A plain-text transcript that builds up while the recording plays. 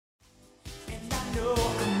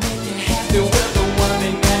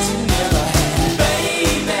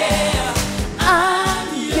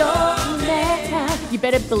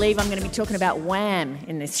better believe I'm going to be talking about Wham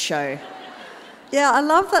in this show. Yeah, I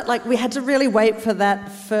love that. Like, we had to really wait for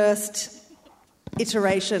that first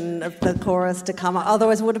iteration of the chorus to come up.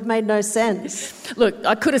 Otherwise, it would have made no sense. Look,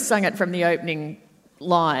 I could have sung it from the opening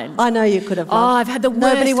line. I know you could have. I've had the worst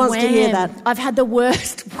Nobody wants Wham. to hear that. I've had the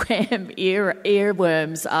worst Wham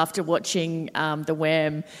earworms after watching the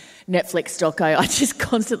Wham Netflix doco. I just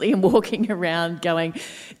constantly am walking around going,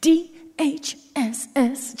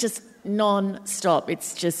 DHSS, just non-stop.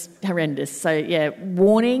 It's just horrendous. So, yeah,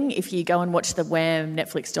 warning, if you go and watch the Wham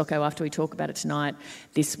Netflix doco after we talk about it tonight,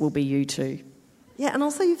 this will be you too. Yeah, and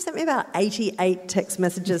also you've sent me about 88 text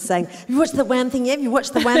messages saying, have you watched the Wham thing yet? Have you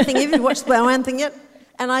watched the Wham thing yet? Have you watched the Wham thing yet?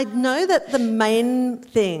 And I know that the main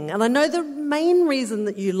thing, and I know the main reason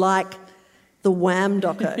that you like the Wham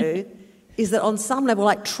doco is that on some level,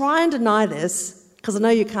 like, try and deny this, because I know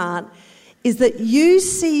you can't, is that you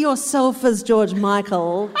see yourself as George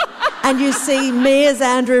Michael and you see me as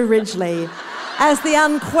Andrew Ridgeley, as the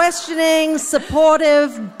unquestioning,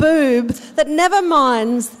 supportive boob that never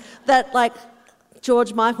minds that, like,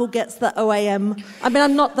 George Michael gets the OAM. I mean,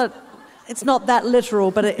 I'm not that... It's not that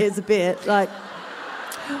literal, but it is a bit, like...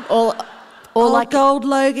 All Gold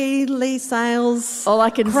Logie, Lee Sales. All I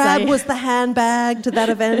can Crab say was the handbag to that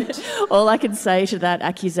event. All I can say to that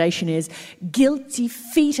accusation is, guilty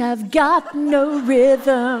feet have got no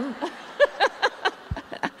rhythm.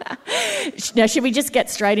 Now, should we just get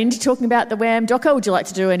straight into talking about the Wham doco? Would you like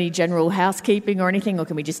to do any general housekeeping or anything, or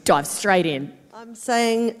can we just dive straight in? I'm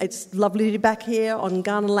saying it's lovely to be back here on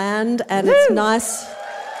Ghana land, and it's nice.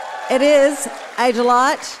 It is,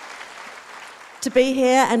 Adelaide, to be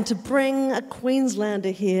here and to bring a Queenslander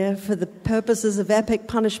here for the purposes of epic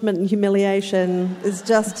punishment and humiliation is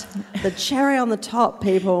just the cherry on the top,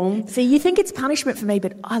 people. See, you think it's punishment for me,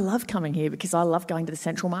 but I love coming here because I love going to the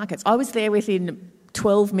central markets. I was there within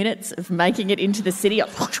 12 minutes of making it into the city,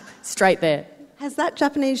 straight there. Has that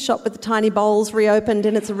Japanese shop with the tiny bowls reopened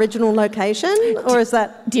in its original location, or is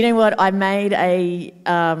that... Do you know what? I made a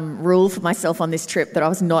rule for myself on this trip that I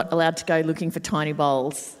was not allowed to go looking for tiny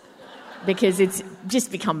bowls because it's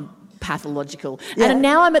just become pathological. Yeah. And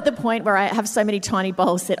now I'm at the point where I have so many tiny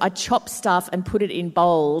bowls that I chop stuff and put it in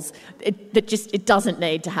bowls it doesn't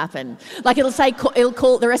need to happen. Like the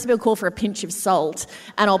recipe will call for a pinch of salt,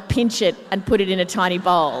 and I'll pinch it and put it in a tiny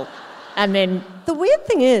bowl. And then... The weird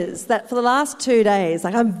thing is that for the last 2 days,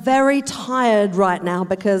 like, I'm very tired right now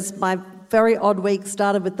because my very odd week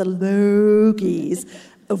started with the Logies,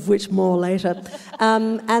 of which more later.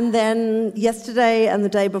 And then yesterday and the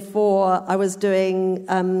day before, I was doing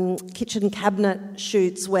kitchen cabinet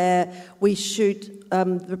shoots where we shoot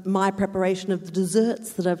my preparation of the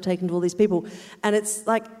desserts that I've taken to all these people. And it's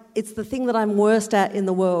like... It's the thing that I'm worst at in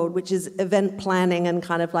the world, which is event planning and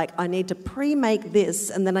kind of like, I need to pre-make this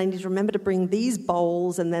and then I need to remember to bring these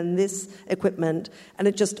bowls and then this equipment. And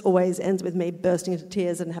it just always ends with me bursting into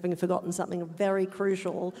tears and having forgotten something very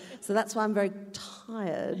crucial. So that's why I'm very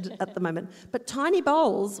tired at the moment. But tiny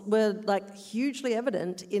bowls were, like, hugely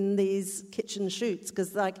evident in these kitchen shoots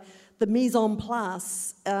because, like, the mise en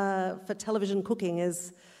place for television cooking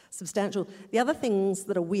is... substantial. The other things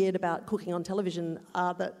that are weird about cooking on television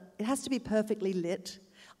are that it has to be perfectly lit.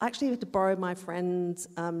 I actually had to borrow my friends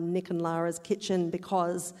Nick and Lara's kitchen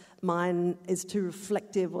because mine is too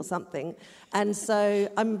reflective or something. And so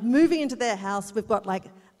I'm moving into their house. We've got, like,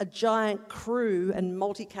 a giant crew and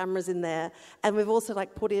multi-cameras in there. And we've also,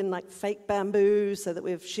 like, put in, like, fake bamboo so that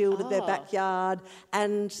we've shielded their backyard.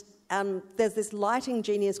 And there's this lighting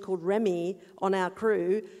genius called Remy on our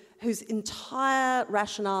crew whose entire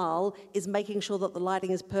rationale is making sure that the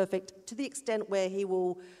lighting is perfect to the extent where he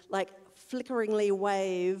will, like, flickeringly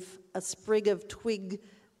wave a sprig of twig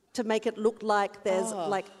to make it look like there's,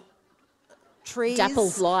 like, trees.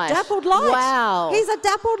 Dappled light. Dappled light. Wow. He's a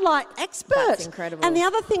dappled light expert. That's incredible. And the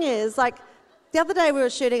other thing is, like, the other day we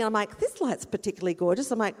were shooting and I'm like, this light's particularly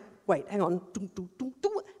gorgeous. I'm like, wait, hang on.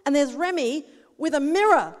 And there's Remy with a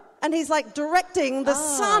mirror and he's, like, directing the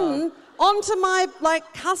sun onto my, like,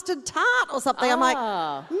 custard tart or something. I'm like,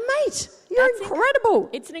 mate, you're incredible.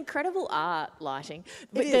 It's an incredible art, lighting.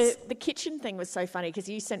 But It is. The kitchen thing was so funny because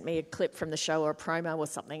you sent me a clip from the show or a promo or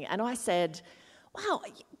something, and I said, wow,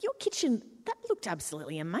 your kitchen, that looked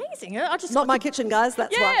absolutely amazing. Not my kitchen, guys,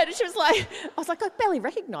 that's why. Yeah, and she was like, I was like, I barely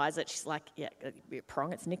recognise it. She's like, yeah,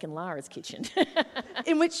 prong, it's Nick and Lara's kitchen.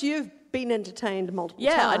 In which you've been entertained multiple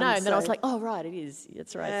times. Yeah, I know. And then I was like, oh, right, it is.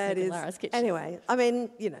 That's right, it's Nick and Lara's kitchen. Anyway, I mean,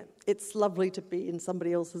 you know, it's lovely to be in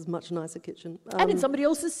somebody else's much nicer kitchen. And in somebody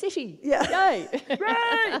else's city. Yeah. Yay.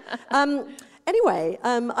 Great. Anyway,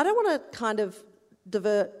 I don't want to kind of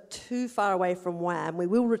divert too far away from Wham. We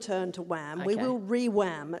will return to Wham. Okay. We will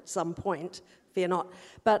re-Wham at some point fear not.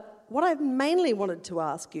 But what I mainly wanted to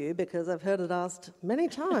ask you, because I've heard it asked many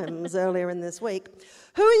times earlier in this week,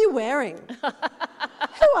 who are you wearing?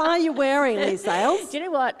 Who are you wearing, Lee Sales? Do you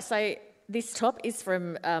know what? So this top is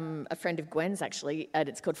from a friend of Gwen's, actually, and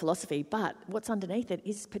it's called Philosophy, but what's underneath it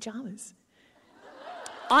is pyjamas.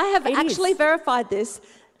 I have actually verified this.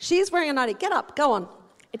 She's wearing a nightie. Get up, go on.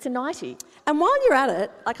 It's a nightie. And while you're at it,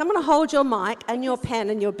 like, I'm going to hold your mic and your pen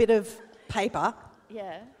and your bit of paper.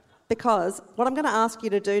 Yeah. Because what I'm going to ask you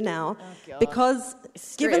to do now, because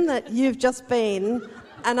given that you've just been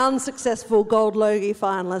an unsuccessful Gold Logie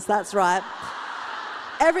finalist, that's right,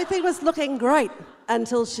 everything was looking great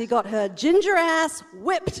until she got her ginger ass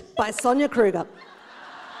whipped by Sonia Kruger.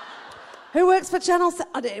 Who works for Channel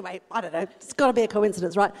 7? Anyway, I don't know. It's got to be a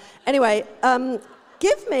coincidence, right? Anyway,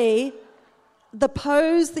 give me the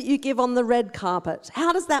pose that you give on the red carpet.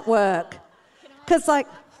 How does that work? Because, like...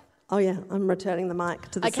 Oh yeah, I'm returning the mic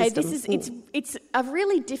to the system. Okay, it's a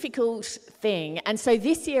really difficult thing. And so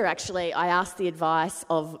this year, actually, I asked the advice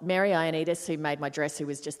of Mary Ioannidis, who made my dress, who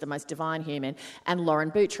was just the most divine human, and Lauren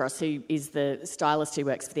Boutros, who is the stylist who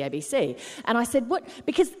works for the ABC. And I said,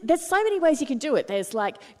 because there's so many ways you can do it. There's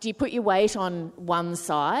like, do you put your weight on one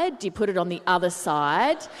side? Do you put it on the other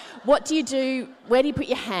side? What do you do? Where do you put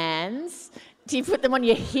your hands? Do you put them on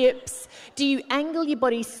your hips? Do you angle your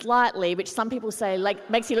body slightly, which some people say like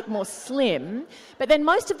makes you look more slim? But then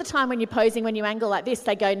most of the time when you're posing, when you angle like this,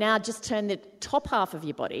 they go, now just turn the top half of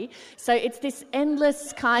your body. So it's this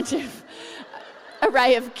endless kind of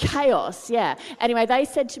array of chaos, yeah. Anyway, they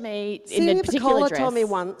said to me in the particular dress... told me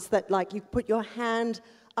once that like you put your hand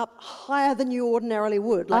up higher than you ordinarily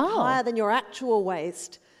would, like higher than your actual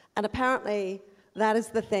waist, and apparently... That is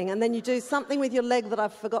the thing. And then you do something with your leg that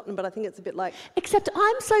I've forgotten, but I think it's a bit like... Except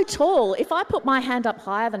I'm so tall. If I put my hand up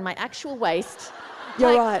higher than my actual waist...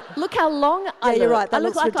 You're right. Look how long I look. You're right. That I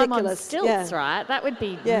look looks like ridiculous. I'm on stilts, right? That would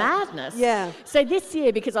be madness. Yeah. So this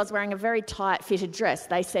year, because I was wearing a very tight fitted dress,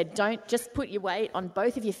 they said, don't just put your weight on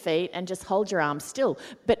both of your feet and just hold your arms still.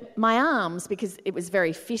 But my arms, because it was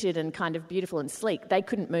very fitted and kind of beautiful and sleek, they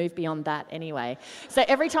couldn't move beyond that anyway. So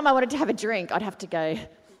every time I wanted to have a drink, I'd have to go...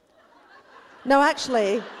 No,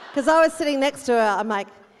 actually, because I was sitting next to her, I'm like,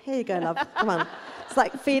 here you go, love, come on. It's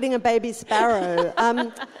like feeding a baby sparrow.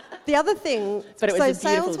 The other thing, but it was a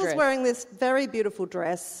Sales dress. Was wearing this very beautiful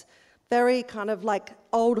dress, very kind of like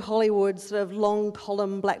old Hollywood sort of long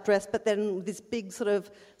column black dress, but then this big sort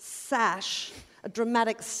of sash, a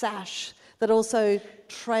dramatic sash that also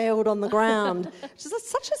trailed on the ground. Which is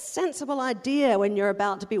such a sensible idea when you're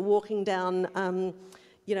about to be walking down...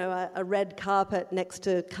 a red carpet next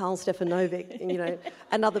to Karl Stefanovic,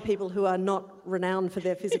 and other people who are not renowned for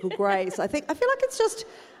their physical grace. I feel like it's just...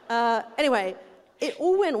 anyway, it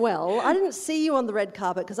all went well. I didn't see you on the red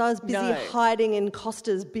carpet because I was busy hiding in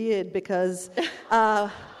Costa's beard because...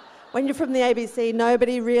 when you're from the ABC,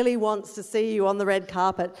 nobody really wants to see you on the red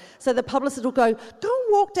carpet. So the publicist will go, go and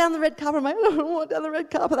walk down the red carpet. I'm like, I don't want to walk down the red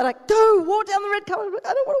carpet. They're like, go, walk down the red carpet. I'm like,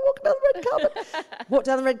 I don't want to walk down the red carpet. Walk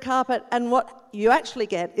down the red carpet. And what you actually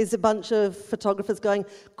get is a bunch of photographers going,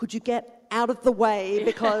 could you get out of the way?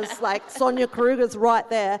 Because, like, Sonia Kruger's right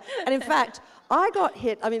there. And, in fact, I got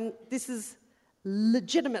hit. I mean, this is...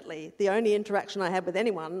 legitimately the only interaction I had with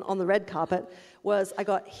anyone on the red carpet was I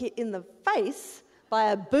got hit in the face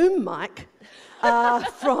by a boom mic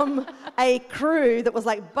from a crew that was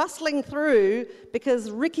like bustling through because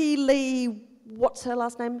Ricky Lee, what's her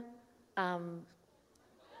last name?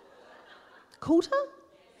 Coulter?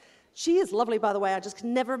 She is lovely, by the way. I just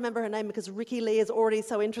can never remember her name because Ricky Lee is already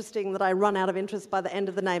so interesting that I run out of interest by the end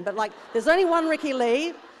of the name. But like, there's only one Ricky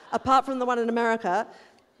Lee, apart from the one in America.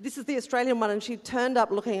 This is the Australian one, and she turned up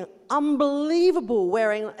looking unbelievable,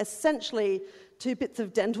 wearing essentially 2 bits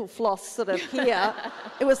of dental floss sort of here.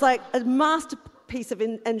 It was like a masterpiece of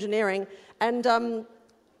engineering. And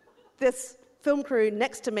this film crew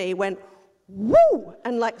next to me went, woo,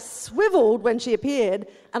 and like swiveled when she appeared.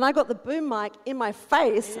 And I got the boom mic in my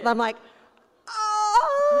face, and I'm like,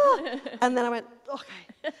 ah! And then I went,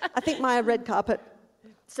 okay, I think my red carpet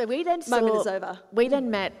moment is over. We then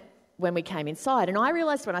met when we came inside, and I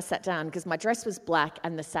realised when I sat down, because my dress was black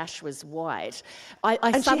and the sash was white, I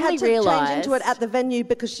and suddenly she had to change into it at the venue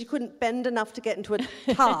because she couldn't bend enough to get into a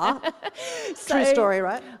car. True story,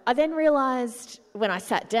 right? I then realised when I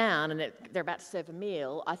sat down and they're about to serve a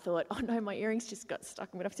meal, I thought, oh no, my earrings just got stuck.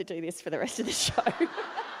 I'm going to have to do this for the rest of the show.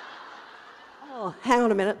 Oh, hang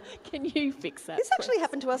on a minute. Can you fix that? This actually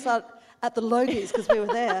happened to us at the Logies because we were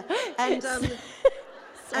there.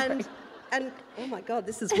 And oh my God,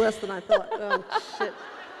 this is worse than I thought. Oh shit!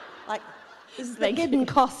 Like, This is the hidden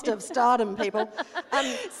cost of stardom, people.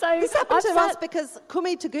 So this happened to us because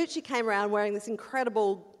Kumi Taguchi came around wearing this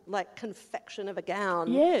incredible, confection of a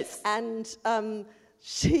gown. Yes. And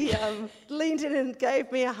she leaned in and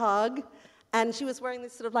gave me a hug. And she was wearing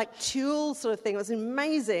this sort of tulle sort of thing. It was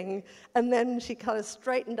amazing. And then she kind of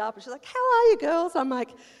straightened up and she's like, "How are you, girls?" I'm like,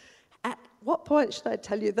 "At what point should I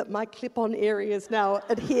tell you that my clip-on earring is now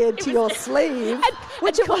adhered to your sleeve?"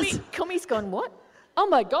 Kumi's gone, "What? Oh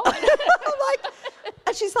my God."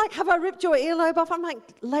 And she's like, "Have I ripped your earlobe off?" I'm like,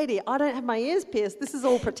 "Lady, I don't have my ears pierced. This is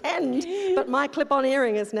all pretend. But my clip-on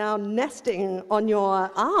earring is now nesting on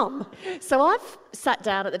your arm." So I've sat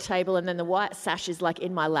down at the table and then the white sash is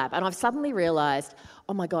in my lap. And I've suddenly realised,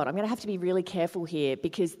 oh my God, I'm going to have to be really careful here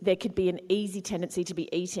because there could be an easy tendency to be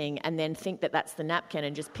eating and then think that that's the napkin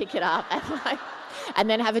and just pick it up and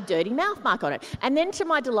then have a dirty mouth mark on it. And then to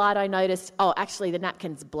my delight, I noticed, oh, actually the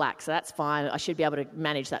napkin's black, so that's fine. I should be able to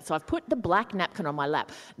manage that. So I've put the black napkin on my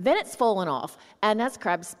lap. Then it's fallen off. And as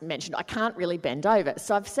Crab's mentioned, I can't really bend over.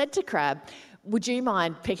 So I've said to Crab, "Would you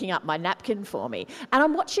mind picking up my napkin for me?" And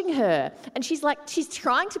I'm watching her, and she's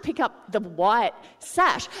trying to pick up the white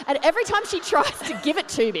sash, and every time she tries to give it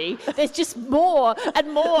to me, there's just more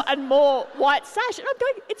and more and more white sash, and I'm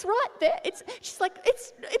going, "It's right there." She's like,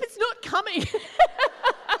 "It's not coming."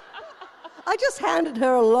 I just handed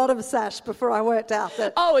her a lot of sash before I worked out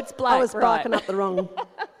that it's black. I was barking up the wrong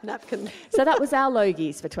napkin. So that was our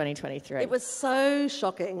Logies for 2023. It was so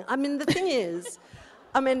shocking. I mean, the thing is,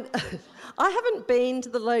 I haven't been to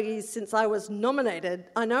the Logies since I was nominated.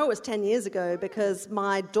 I know it was 10 years ago because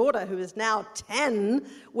my daughter, who is now 10,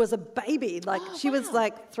 was a baby. She was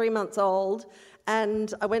 3 months old.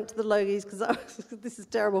 And I went to the Logies because this is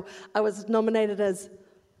terrible. I was nominated as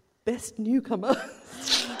Best Newcomer.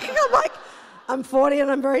 I'm like, I'm 40 and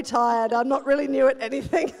I'm very tired. I'm not really new at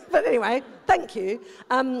anything. But anyway, thank you.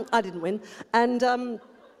 I didn't win. And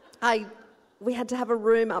we had to have a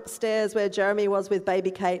room upstairs where Jeremy was with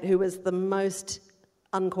baby Kate, who was the most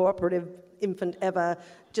uncooperative infant ever,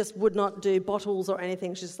 just would not do bottles or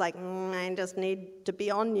anything. She's like, "I just need to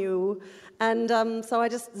be on you." And so I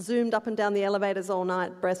just zoomed up and down the elevators all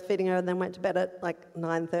night, breastfeeding her, and then went to bed at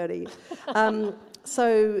 9:30.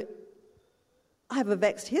 So I have a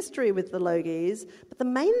vexed history with the Logies, but the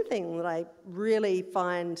main thing that I really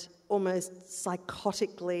find almost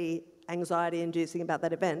psychotically anxiety-inducing about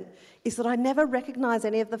that event is that I never recognise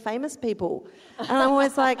any of the famous people. And I'm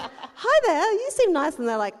always like, "Hi there, you seem nice." And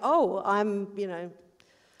they're like, "Oh, I'm,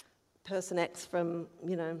 person X from,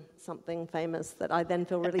 something famous," that I then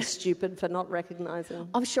feel really stupid for not recognising.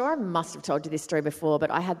 I'm sure I must have told you this story before,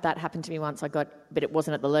 but I had that happen to me once. But it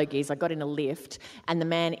wasn't at the Logies. I got in a lift, and the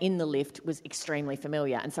man in the lift was extremely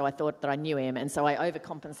familiar, and so I thought that I knew him, and so I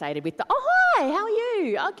overcompensated with "Oh, hi, how are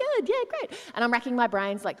you? Oh, good, yeah, great." And I'm racking my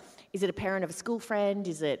brains, is it a parent of a school friend?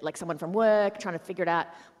 Is it someone from work? Trying to figure it out.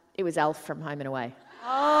 It was Alf from Home and Away.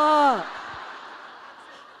 Oh.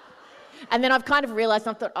 And then I've kind of realised,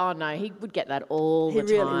 I thought, oh no, he would get that all the time.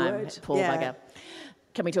 Really would. Poor bugger.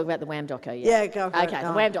 Can we talk about the Wham doco? Yeah, go for it. Okay,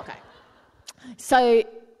 the Wham doco. So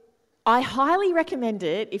I highly recommend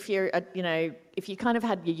it if you're, if you kind of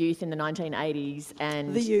had your youth in the 1980s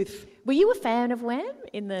and... The youth. Were you a fan of Wham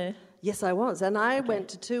in the... Yes, I was. And I went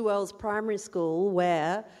to Two Wells Primary School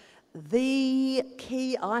where the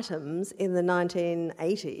key items in the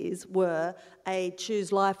 1980s were a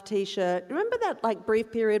Choose Life T-shirt. Remember that brief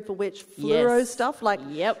period for which fluoro stuff?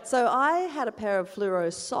 Yep. So I had a pair of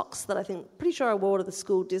fluoro socks that pretty sure I wore to the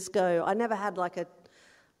school disco. I never had a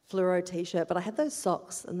fluoro T-shirt, but I had those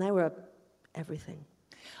socks and they were everything.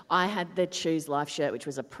 I had the Choose Life shirt, which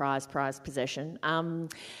was a prized possession.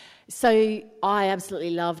 So I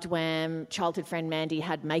absolutely loved Wham. Childhood friend Mandy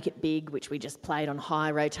had Make It Big, which we just played on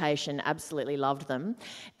high rotation. Absolutely loved them.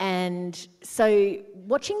 And so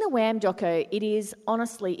watching the Wham doco, it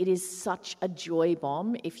is such a joy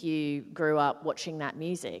bomb if you grew up watching that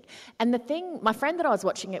music. And my friend that I was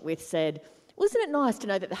watching it with said, "Wasn't it nice to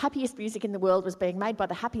know that the happiest music in the world was being made by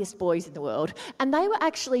the happiest boys in the world?" And they were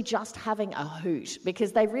actually just having a hoot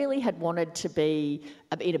because they really had wanted to be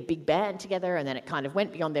in a big band together, and then it kind of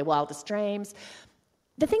went beyond their wildest dreams.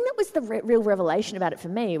 The thing that was the real revelation about it for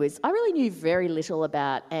me was I really knew very little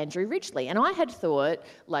about Andrew Ridgeley, and I had thought,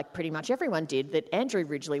 like pretty much everyone did, that Andrew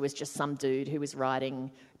Ridgeley was just some dude who was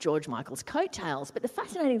riding George Michael's coattails. But the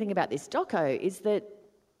fascinating thing about this doco is that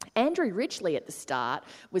Andrew Ridgeley at the start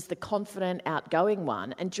was the confident, outgoing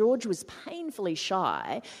one, and George was painfully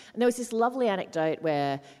shy. And there was this lovely anecdote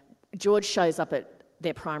where George shows up at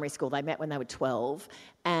their primary school. They met when they were 12,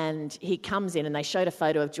 and he comes in and they showed a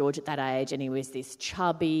photo of George at that age, and he was this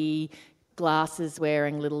chubby,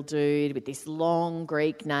 glasses-wearing little dude with this long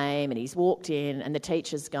Greek name, and he's walked in and the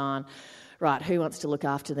teacher's gone, right, who wants to look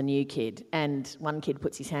after the new kid? And one kid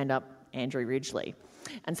puts his hand up, Andrew Ridgeley.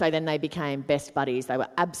 And so then they became best buddies. They were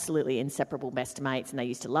absolutely inseparable best mates, and they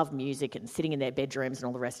used to love music and sitting in their bedrooms and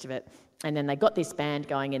all the rest of it. And then they got this band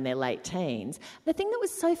going in their late teens. The thing that was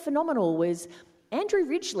so phenomenal was Andrew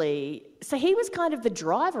Ridgeley, so he was kind of the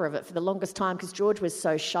driver of it for the longest time because George was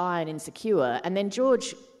so shy and insecure. And then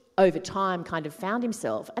George, over time, kind of found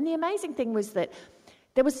himself. And the amazing thing was that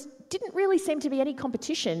didn't really seem to be any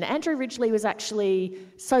competition. Andrew Ridgeley was actually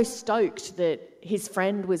so stoked that his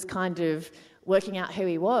friend was kind of working out who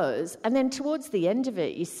he was. And then towards the end of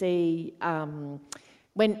it, you see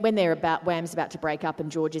when Wham's about to break up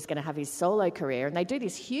and George is going to have his solo career, and they do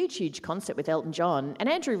this huge concert with Elton John, and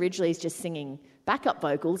Andrew Ridgeley's just singing backup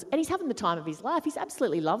vocals, and he's having the time of his life. He's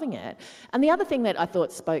absolutely loving it. And the other thing that I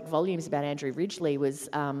thought spoke volumes about Andrew Ridgeley was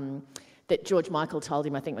that George Michael told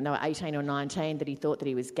him, I think when they were 18 or 19, that he thought that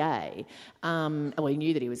he was gay. Well, he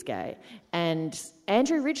knew that he was gay. And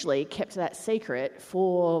Andrew Ridgeley kept that secret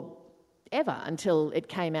forever until it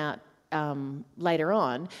came out later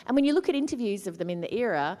on. And when you look at interviews of them in the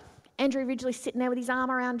era, Andrew Ridgeley sitting there with his arm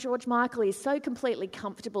around George Michael. He's so completely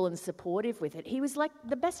comfortable and supportive with it. He was like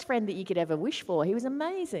the best friend that you could ever wish for. He was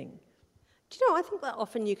amazing. Do you know, I think that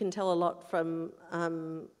often you can tell a lot from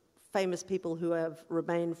famous people who have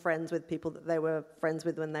remained friends with people that they were friends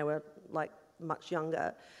with when they were like much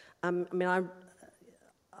younger. I mean,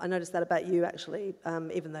 I noticed that about you actually,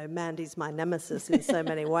 even though Mandy's my nemesis in so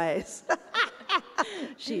many ways.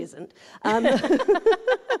 She isn't.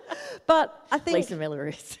 But I think... Lisa Miller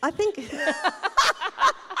is. I think...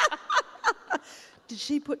 Did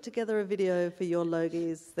she put together a video for your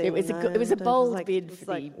Logies thing? It was a bold bid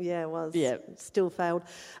for the... Yeah, it was. Yeah. Still failed.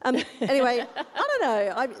 Anyway, I don't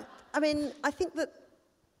know. I mean, I think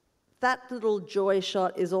that little joy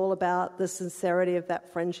shot is all about the sincerity of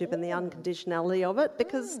that friendship and the unconditionality of it,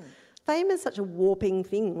 because fame is such a warping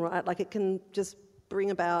thing, right? Like, it can just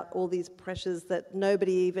bring about all these pressures that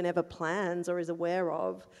nobody even ever plans or is aware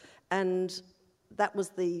of. And that was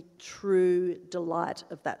the true delight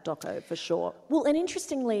of that doco, for sure. Well, and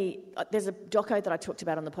interestingly, there's a doco that I talked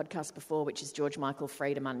about on the podcast before, which is George Michael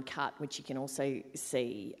Freedom Uncut, which you can also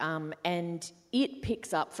see. And it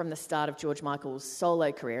picks up from the start of George Michael's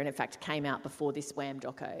solo career, and in fact came out before this Wham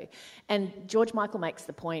doco. And George Michael makes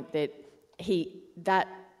the point that that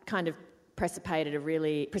kind of precipitated a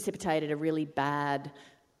really bad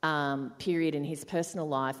period in his personal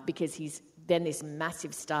life, because he's then this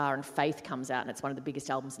massive star and Faith comes out, and it's one of the biggest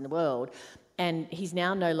albums in the world. And he's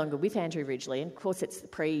now no longer with Andrew Ridgeley. And of course, it's the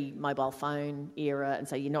pre-mobile phone era, and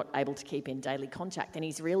so you're not able to keep in daily contact. And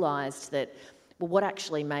he's realised that, well, what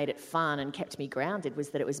actually made it fun and kept me grounded was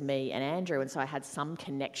that it was me and Andrew, and so I had some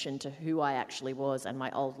connection to who I actually was and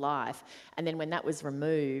my old life. And then when that was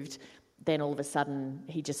removed, then all of a sudden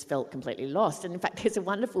he just felt completely lost. And in fact, there's a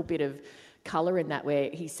wonderful bit of colour in that where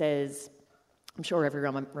he says, I'm sure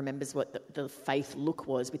everyone remembers what the Faith look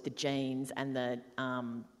was with the jeans and the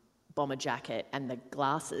bomber jacket and the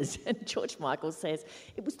glasses. And George Michael says,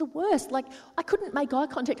 it was the worst. Like, I couldn't make eye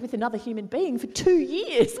contact with another human being for 2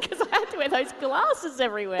 years because I had to wear those glasses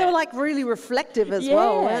everywhere. They were like really reflective as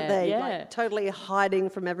well, weren't they? Yeah. Like totally hiding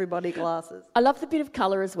from everybody glasses. I love the bit of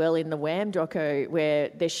colour as well in the Wham doco where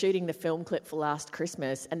they're shooting the film clip for Last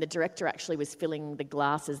Christmas, and the director actually was filling the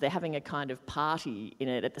glasses. They're having a kind of party in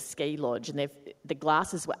it at the ski lodge, and the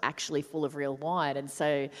glasses were actually full of real wine. And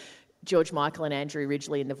so George Michael and Andrew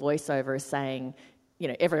Ridgeley in the voiceover are saying, you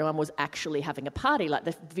know, everyone was actually having a party. Like,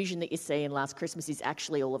 the vision that you see in Last Christmas is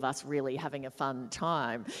actually all of us really having a fun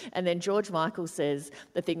time. And then George Michael says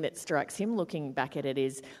the thing that strikes him looking back at it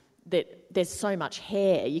is that there's so much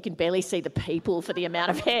hair, you can barely see the people for the amount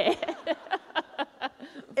of hair.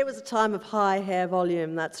 It was a time of high hair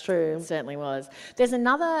volume, that's true. It certainly was. There's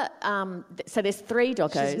another, so there's 3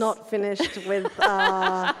 docos. She's not finished with...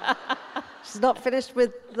 She's not finished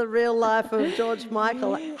with the real life of George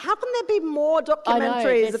Michael. How can there be more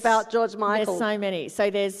documentaries about George Michael? There's so many. So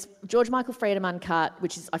there's George Michael Freedom Uncut,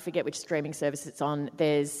 which is, I forget which streaming service it's on.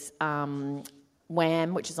 There's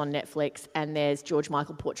Wham, which is on Netflix, and there's George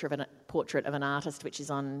Michael Portrait of an Artist, which is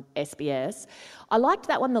on SBS. I liked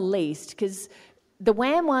that one the least because the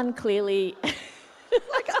Wham one clearly...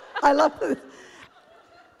 I love it.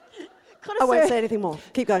 I won't say anything more.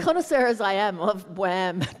 Keep going. Connoisseur as I am of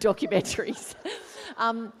Wham documentaries.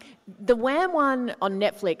 The Wham one on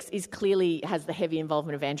Netflix has the heavy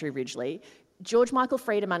involvement of Andrew Ridgeley. George Michael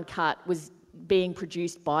Freedom Uncut was being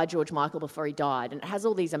produced by George Michael before he died, and it has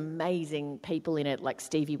all these amazing people in it, like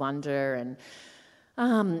Stevie Wonder and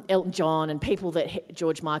Elton John and people that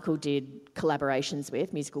George Michael did collaborations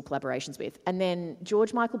with, musical collaborations with. And then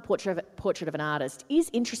George Michael Portrait of an Artist is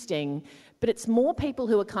interesting, but it's more people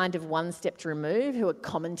who are kind of one step removed, who are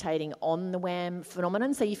commentating on the Wham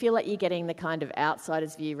phenomenon. So you feel like you're getting the kind of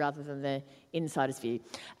outsider's view rather than the insider's view.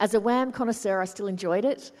 As a Wham connoisseur, I still enjoyed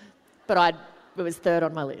it, but it was third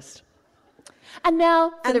on my list. And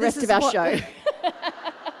now for the rest of our show.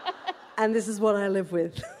 And this is what I live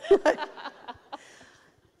with.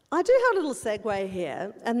 I do have a little segue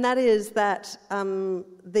here, and that is that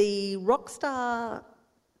the Rockstar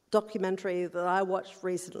documentary that I watched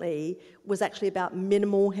recently was actually about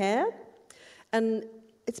minimal hair. And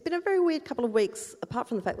it's been a very weird couple of weeks, apart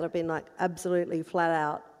from the fact that I've been like absolutely flat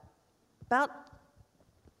out. About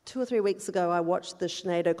 2 or 3 weeks ago, I watched the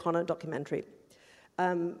Sinead O'Connor documentary,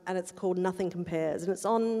 and it's called Nothing Compares, and it's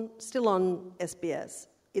still on SBS.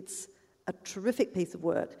 It's a terrific piece of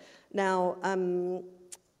work. Now,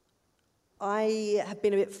 I have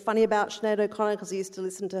been a bit funny about Sinead O'Connor because I used to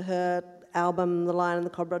listen to her album, The Lion and the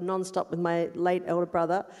Cobra, non-stop with my late elder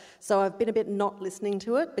brother. So I've been a bit not listening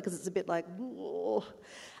to it because it's a bit like... Whoa.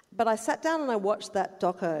 But I sat down and I watched that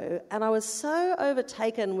doco and I was so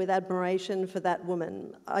overtaken with admiration for that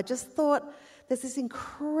woman. I just thought there's this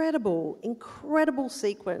incredible, incredible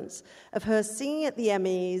sequence of her singing at the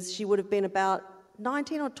Emmys. She would have been about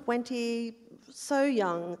 19 or 20, so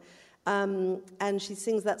young. And she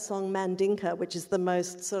sings that song Mandinka, which is the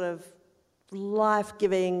most sort of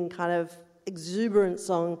life-giving kind of exuberant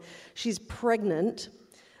song. She's pregnant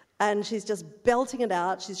and she's just belting it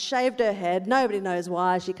out. She's shaved her head. Nobody knows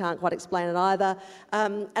why. She can't quite explain it either.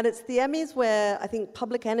 And it's the Emmys where I think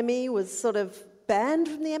Public Enemy was sort of banned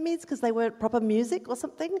from the Emmys because they weren't proper music or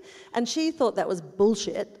something. And she thought that was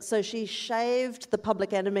bullshit. So she shaved the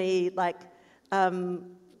Public Enemy,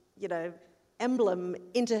 emblem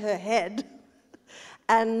into her head,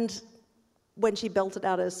 and when she belted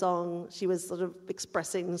out her song, she was sort of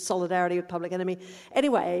expressing solidarity with Public Enemy.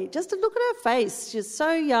 Anyway, just to look at her face, she's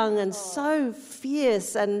so young and so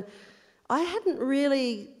fierce, and I hadn't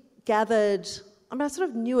really gathered... I sort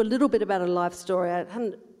of knew a little bit about her life story. I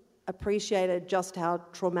hadn't appreciated just how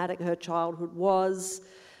traumatic her childhood was,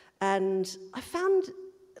 and I found,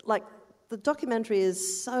 the documentary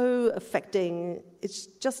is so affecting. It's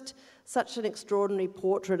just such an extraordinary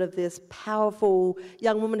portrait of this powerful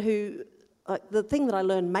young woman who, the thing that I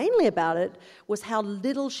learned mainly about it was how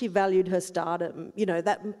little she valued her stardom. You know,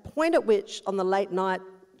 that point at which on the late night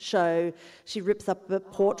show she rips up a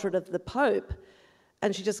portrait of the Pope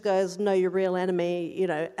and she just goes, "Know your real enemy,"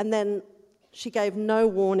 and then she gave no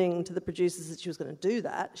warning to the producers that she was going to do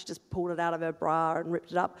that. She just pulled it out of her bra and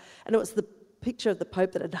ripped it up. And it was the picture of the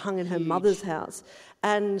Pope that had hung in her mother's house.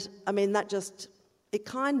 And, it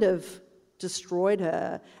kind of destroyed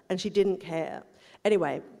her, and she didn't care.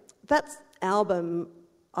 Anyway, that album,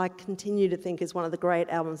 I continue to think, is one of the great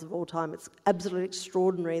albums of all time. It's absolutely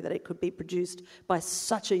extraordinary that it could be produced by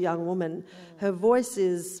such a young woman. Her voice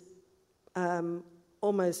is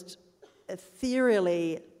almost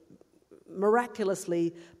ethereally,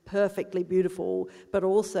 miraculously, perfectly beautiful, but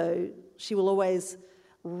also she will always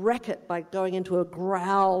wreck it by going into a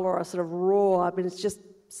growl or a sort of roar. It's just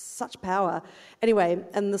such power. Anyway,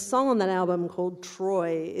 and the song on that album called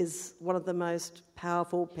Troy is one of the most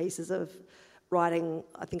powerful pieces of writing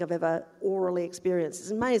I think I've ever orally experienced.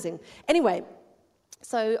 It's amazing. Anyway,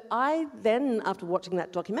 so I then, after watching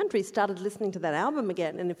that documentary, started listening to that album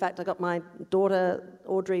again. And in fact, I got my daughter,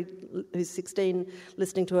 Audrey, who's 16,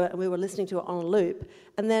 listening to it, and we were listening to it on a loop.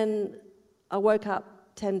 And then I woke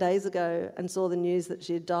up 10 days ago and saw the news that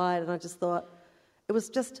she had died, and I just thought,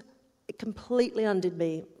 it completely undid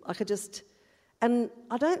me. And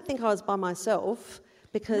I don't think I was by myself,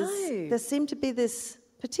 because there seemed to be this,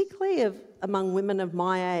 particularly among women of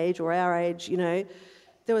my age or our age,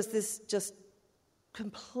 there was this just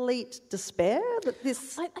complete despair. I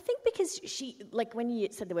think because she, when you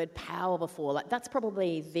said the word power before, that's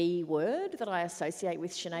probably the word that I associate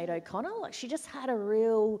with Sinead O'Connor. She just had a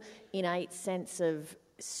real innate sense of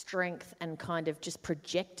strength and kind of just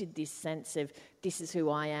projected this sense of, this is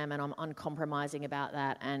who I am and I'm uncompromising about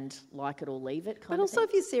that, and like it or leave it kind of thing. But also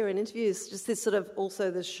if you see her in interviews, just this sort of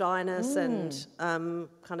also the shyness and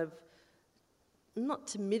kind of not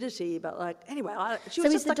timidity, but anyway. So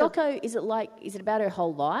is the doco, is it about her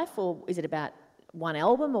whole life, or is it about one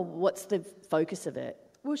album, or what's the focus of it?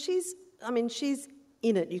 Well, she's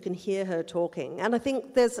in it. You can hear her talking. And I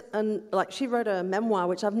think there's, she wrote a memoir,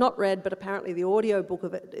 which I've not read, but apparently the audio book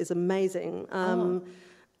of it is amazing,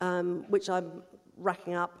 which I'm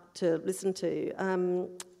racking up to listen to.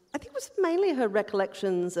 I think it was mainly her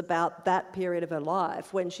recollections about that period of her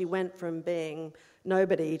life when she went from being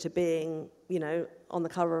nobody to being, on the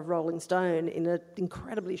cover of Rolling Stone in an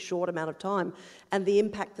incredibly short amount of time, and the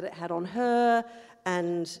impact that it had on her.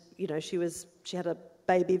 And she had a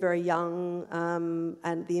baby very young,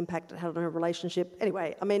 and the impact it had on her relationship.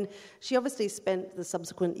 Anyway, I mean, she obviously spent the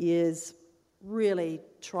subsequent years really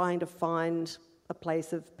trying to find a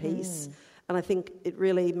place of peace. And I think it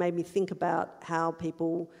really made me think about how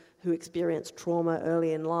people who experience trauma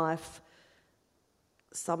early in life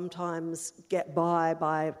sometimes get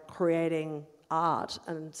by creating art,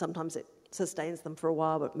 and sometimes it sustains them for a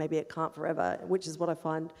while, but maybe it can't forever, which is what I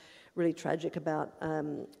find really tragic about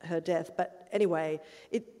her death. But anyway,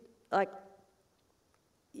 it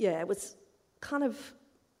was kind of,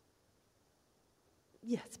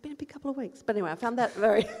 it's been a big couple of weeks. But anyway, I found that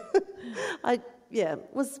very, it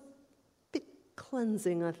was a bit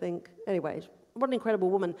cleansing, I think. Anyway, what an incredible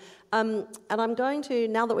woman. And I'm going to,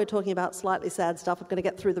 now that we're talking about slightly sad stuff, I'm going to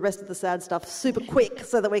get through the rest of the sad stuff super quick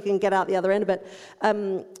so that we can get out the other end of it. I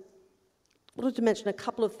wanted to mention a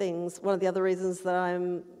couple of things. One of the other reasons that I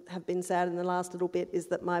have been sad in the last little bit is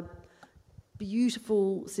that my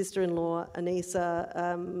beautiful sister-in-law,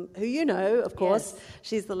 Anissa, who you know, of course, yes.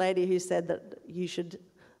 She's the lady who said that you should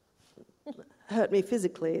hurt me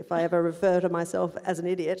physically if I ever refer to myself as an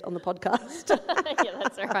idiot on the podcast. Yeah,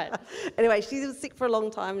 that's all right. Anyway, she was sick for a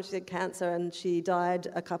long time. She had cancer, and she died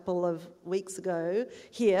a couple of weeks ago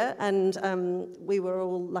here. And we were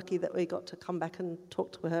all lucky that we got to come back and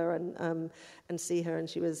talk to her and see her. And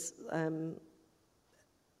she was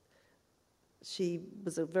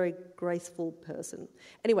a very graceful person.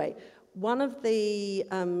 Anyway, one of the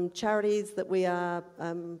charities that we are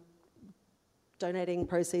donating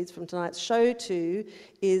proceeds from tonight's show to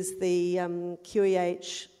is the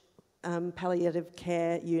QEH Palliative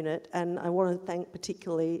Care Unit, and I want to thank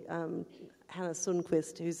particularly Hannah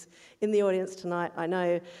Sundquist, who's in the audience tonight, I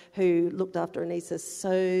know, who looked after Anissa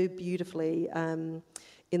so beautifully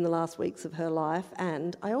in the last weeks of her life.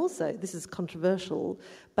 And I also, this is controversial,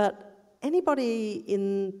 but anybody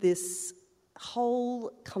in this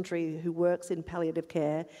whole country who works in palliative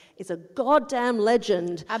care is a goddamn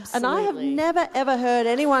legend. Absolutely. And I have never ever heard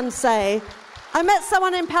anyone say, I met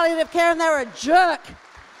someone in palliative care and they were a jerk.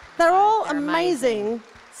 They're all amazing.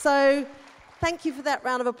 So thank you for that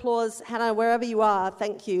round of applause, Hannah, wherever you are,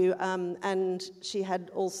 thank you. And she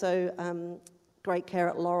had also great care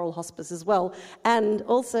at Laurel Hospice as well. And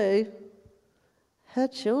also her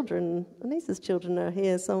children, Anissa's children are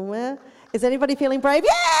here somewhere. Is anybody feeling brave?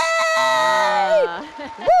 Yay!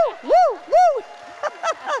 Woo, woo, woo!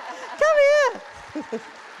 Come here!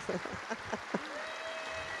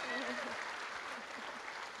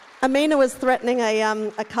 Amina was threatening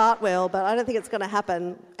a cartwheel, but I don't think it's going to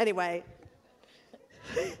happen. Anyway.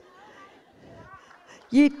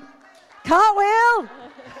 Cartwheel!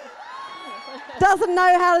 Doesn't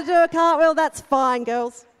know how to do a cartwheel, that's fine,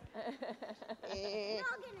 girls.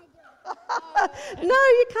 No,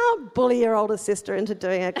 you can't bully your older sister into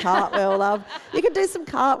doing a cartwheel, love. You can do some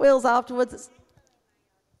cartwheels afterwards.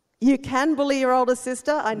 You can bully your older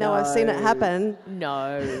sister. I know, I've seen it happen.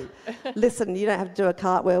 No. Listen, you don't have to do a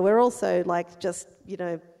cartwheel. We're also just,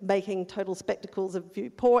 making total spectacles of you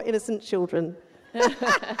poor innocent children. Go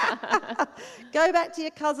back to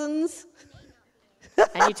your cousins. And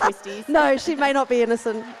your twisties. No, she may not be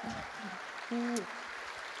innocent.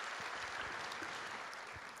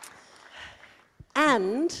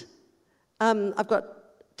 And I've got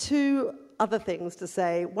two other things to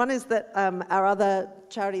say. One is that our other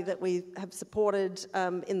charity that we have supported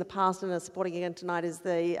in the past and are supporting again tonight is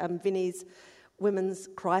the Vinnie's Women's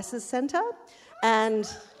Crisis Centre. And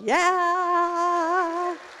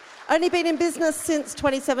only been in business since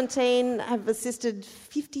 2017, have assisted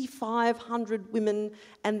 5,500 women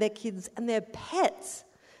and their kids and their pets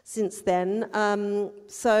since then.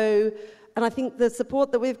 And I think the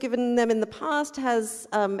support that we've given them in the past has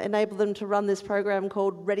enabled them to run this program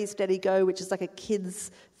called Ready, Steady, Go, which is like a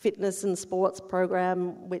kids' fitness and sports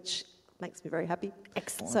program, which makes me very happy.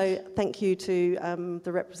 Excellent. So thank you to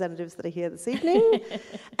the representatives that are here this evening.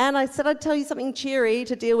 And I said I'd tell you something cheery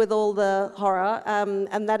to deal with all the horror,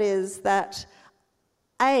 and that is that,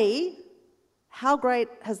 how great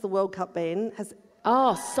has the World Cup been?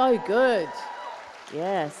 So good.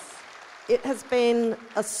 Yes. It has been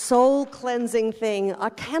a soul-cleansing thing. I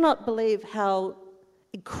cannot believe how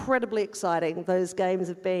incredibly exciting those games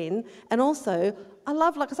have been. And also, I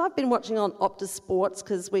love, because I've been watching on Optus Sports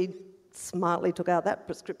because we smartly took out that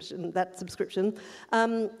subscription.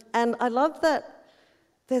 And I love that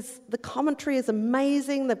the commentary is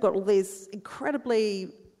amazing. They've got all these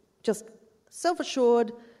incredibly just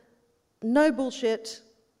self-assured, no bullshit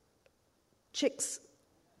chicks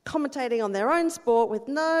commentating on their own sport with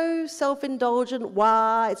no self-indulgent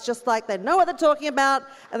wah. It's just like they know what they're talking about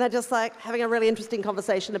and they're just like having a really interesting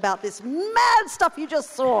conversation about this mad stuff you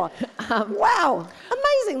just saw. Wow.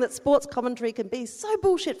 Amazing that sports commentary can be so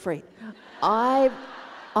bullshit-free. I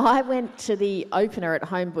went to the opener at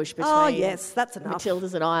Homebush between that's enough.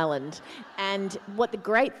 Matildas and Ireland. And what the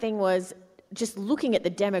great thing was, just looking at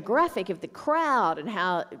the demographic of the crowd and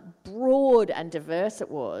how broad and diverse it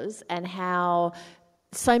was, and how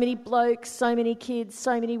so many blokes, so many kids,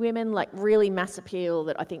 so many women, like really mass appeal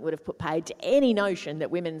that I think would have put paid to any notion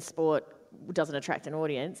that women's sport doesn't attract an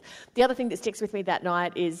audience. The other thing that sticks with me that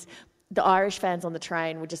night is the Irish fans on the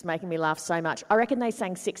train were just making me laugh so much. I reckon they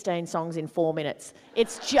sang 16 songs in 4 minutes.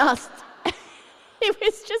 It's just... It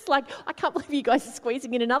was just like, I can't believe you guys are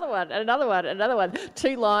squeezing in another one, and another one, and another one.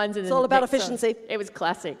 2 lines. And it's all about efficiency. It was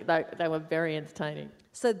classic. They were very entertaining.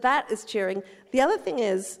 So that is cheering. The other thing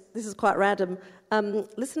is, this is quite random,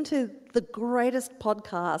 listen to the greatest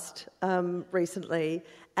podcast recently,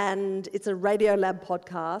 and it's a Radiolab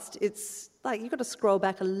podcast. It's like, you've got to scroll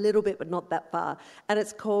back a little bit, but not that far. And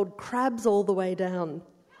it's called Crabs All the Way Down.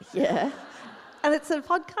 Yeah. And it's a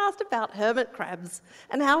podcast about hermit crabs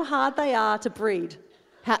and how hard they are to breed.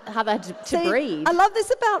 How they to breed? I love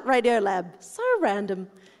this about Radiolab. So random.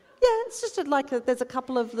 Yeah, it's just there's a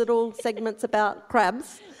couple of little segments about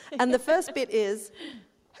crabs. And the first bit is,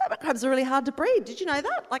 hermit crabs are really hard to breed. Did you know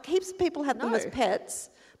that? Like, heaps of people have them as pets,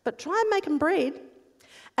 but try and make them breed.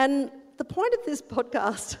 And the point of this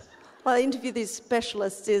podcast, while I interview these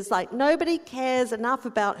specialists, is like, nobody cares enough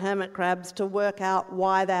about hermit crabs to work out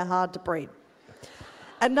why they're hard to breed.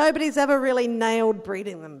 And nobody's ever really nailed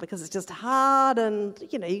breeding them because it's just hard, and,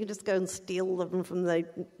 you can just go and steal them from the,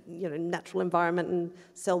 natural environment and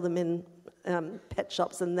sell them in pet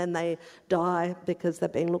shops, and then they die because they're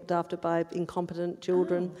being looked after by incompetent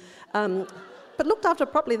children. But looked after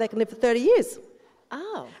properly, they can live for 30 years.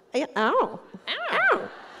 Oh. Yeah, ow.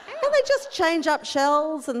 And they just change up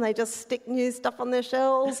shells and they just stick new stuff on their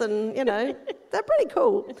shells, and, they're pretty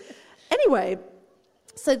cool. Anyway...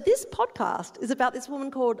 So this podcast is about this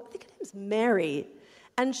woman called, I think her name's Mary,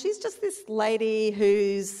 and she's just this lady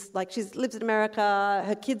who's, like, she lives in America,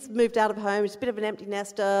 her kids moved out of home, she's a bit of an empty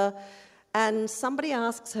nester, and somebody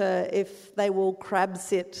asks her if she will crab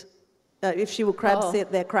sit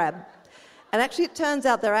their crab. And actually it turns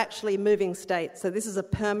out they're actually moving state, so this is a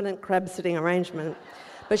permanent crab sitting arrangement.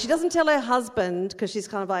 But she doesn't tell her husband, because she's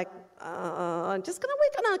kind of like, we're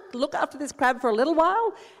going to look after this crab for a little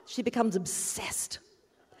while. She becomes obsessed.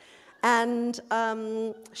 And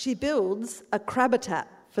she builds a crabitat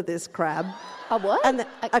for this crab. A what? And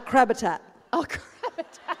a crabitat. Oh,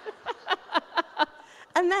 crabitat.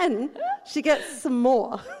 And then she gets some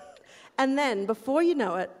more. And then, before you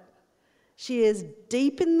know it, she is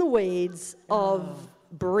deep in the weeds of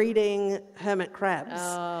breeding hermit crabs.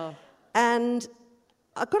 Oh. And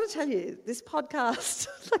I've got to tell you, this podcast,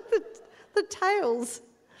 like the tales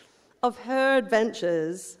of her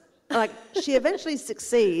adventures... Like, she eventually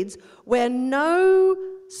succeeds where no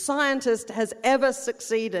scientist has ever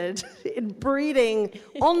succeeded in breeding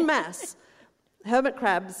en masse hermit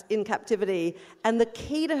crabs in captivity. And the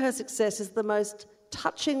key to her success is the most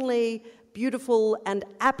touchingly beautiful and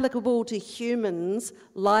applicable to humans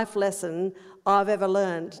life lesson I've ever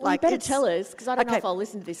learned. Well, you better tell us, because I don't know if I'll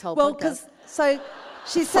listen to this whole podcast. So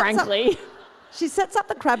she sets up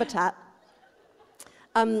the crabitat.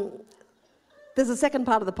 There's a second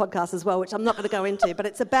part of the podcast as well, which I'm not going to go into, but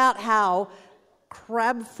it's about how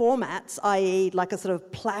crab formats, i.e. like a sort of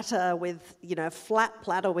platter with, flat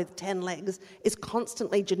platter with 10 legs, is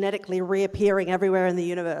constantly genetically reappearing everywhere in the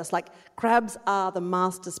universe. Like, crabs are the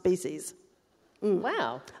master species.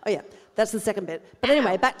 Wow. Oh, yeah, that's the second bit. But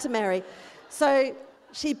anyway, back to Mary. So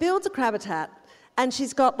she builds a crabitat, and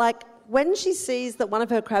she's got, like, when she sees that one of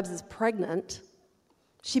her crabs is pregnant...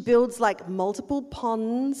 She builds, like, multiple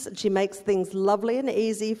ponds, and she makes things lovely and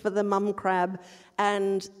easy for the mum crab,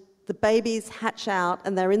 and the babies hatch out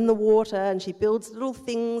and they're in the water, and she builds little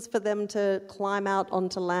things for them to climb out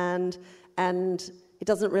onto land, and it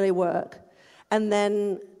doesn't really work. And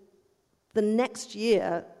then the next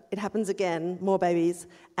year, it happens again, more babies,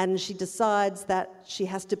 and she decides that she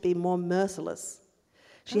has to be more merciless.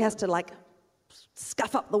 She has to, like,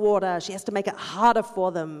 scuff up the water. She has to make it harder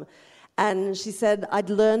for them. And she said, I'd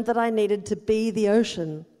learned that I needed to be the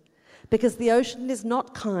ocean, because the ocean is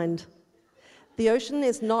not kind. The ocean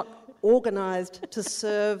is not organised to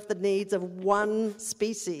serve the needs of one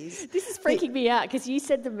species. This is freaking me out, because you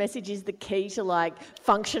said the message is the key to, like,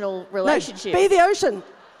 functional relationships. No, be the ocean.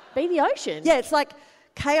 Be the ocean? Yeah, it's like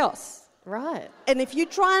chaos. Right. And if you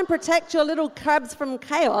try and protect your little crabs from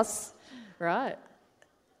chaos... Right.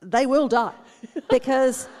 they will die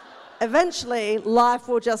because eventually life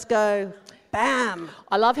will just go bam.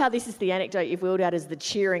 I love how this is the anecdote you've wheeled out as the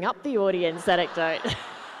cheering up the audience anecdote.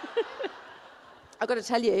 I've got to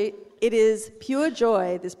tell you, it is pure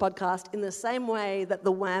joy, this podcast, in the same way that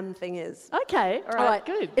the Wham thing is. Okay, all right,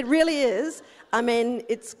 good. It really is. I mean,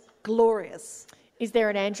 it's glorious. Is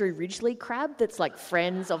there an Andrew Ridgeley crab that's like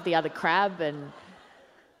friends of the other crab and...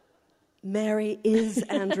 Mary is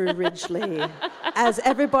Andrew Ridgeley, as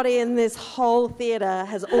everybody in this whole theatre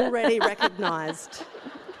has already recognised.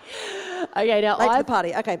 Okay, now Late to the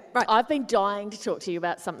party. Okay, right. I've been dying to talk to you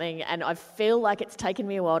about something, and I feel like it's taken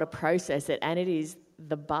me a while to process it, and it is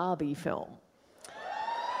the Barbie film.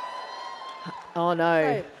 Oh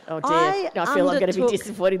no! Oh dear! I feel I'm going to be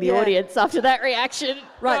disappointing the audience after that reaction.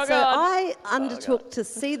 Right. Oh, so I undertook to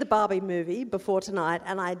see the Barbie movie before tonight,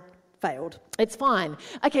 and I failed. It's fine.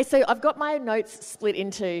 Okay, so I've got my notes split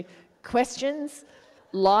into questions,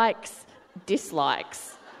 likes,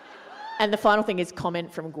 dislikes. And the final thing is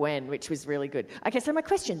comment from Gwen, which was really good. Okay, so my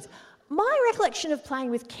questions. My recollection of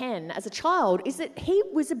playing with Ken as a child is that he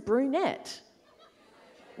was a brunette.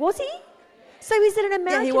 Was he? So is it an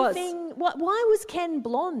American thing? Why was Ken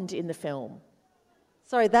blonde in the film?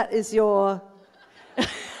 Sorry, that is your...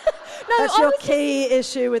 That's your key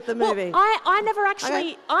issue with the movie. Well, I never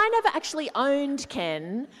actually owned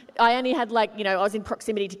Ken. I only had I was in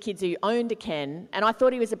proximity to kids who owned a Ken, and I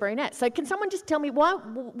thought he was a brunette. So can someone just tell me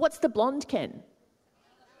what's the blonde Ken?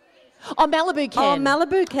 Oh, Malibu Ken. Oh,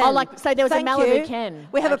 Malibu Ken. Oh, so there was a Malibu Ken.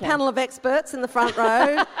 We have a panel of experts in the front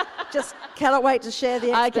row. Just cannot wait to share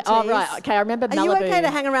the expertise. Okay, right. Okay, I remember Malibu. Are you okay to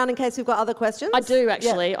hang around in case we've got other questions? I do,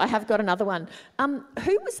 actually. Yeah. I have got another one.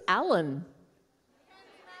 Who was Alan?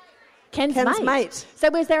 Ken's mate. So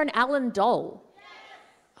was there an Alan doll?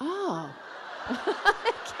 Oh.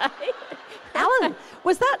 Okay. Alan.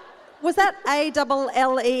 Was that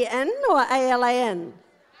A-L-L-E-N or A-L-A-N?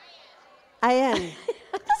 A-N.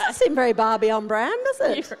 Doesn't seem very Barbie on brand, does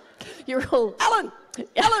it? You're all... Alan!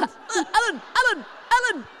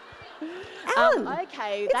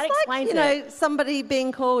 Okay, it's that explains it. It's like, somebody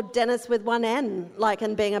being called Dennis with one N,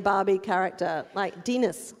 and being a Barbie character, like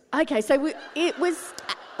Dennis. Okay, so it was...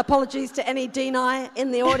 Apologies to any Deni in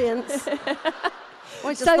the audience.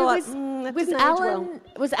 Was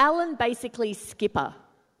Alan basically Skipper?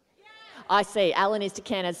 Yeah. I see. Alan is to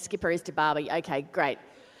Ken as Skipper is to Barbie. Okay, great.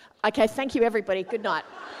 Okay, thank you, everybody. Good night.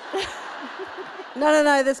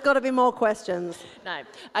 No. There's got to be more questions. No.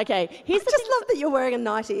 Okay. I just love that you're wearing a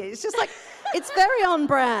nightie. It's just it's very on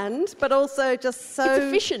brand, but also just so... It's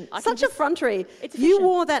efficient. Such effrontery. It's efficient. You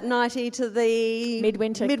wore that nightie to the...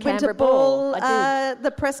 Midwinter Ball. I did.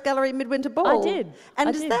 The Press Gallery Midwinter Ball. I did.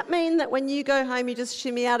 And does that mean that when you go home, you just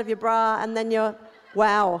shimmy out of your bra and then you're...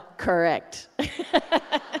 Wow. Correct.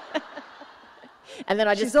 And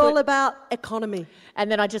then She's all about economy.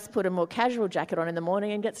 And then I just put a more casual jacket on in the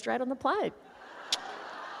morning and get straight on the plane.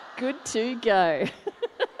 Good to go.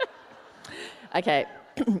 Okay,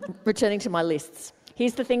 returning to my lists.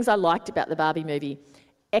 Here's the things I liked about the Barbie movie.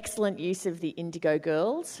 Excellent use of the Indigo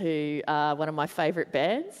Girls, who are one of my favourite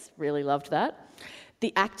bands. Really loved that.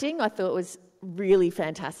 The acting I thought was really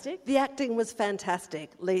fantastic. The acting was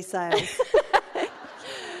fantastic, Lee Sales.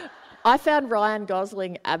 I found Ryan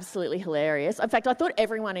Gosling absolutely hilarious. In fact, I thought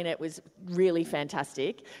everyone in it was really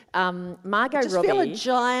fantastic. Margot Robbie... I just feel a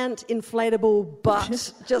giant inflatable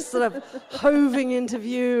butt just sort of hoving into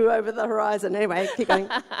view over the horizon. Anyway, keep going.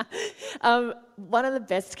 One of the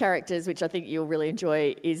best characters, which I think you'll really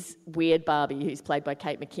enjoy, is Weird Barbie, who's played by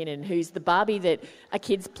Kate McKinnon, who's the Barbie that a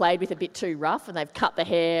kid's played with a bit too rough, and they've cut the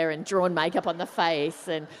hair and drawn makeup on the face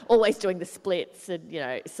and always doing the splits.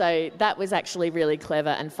 And so that was actually really clever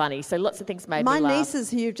and funny. So lots of things made me laugh. My nieces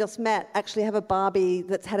who you've just met actually have a Barbie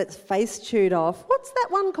that's had its face chewed off. What's that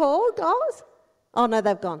one called, guys? Oh, no,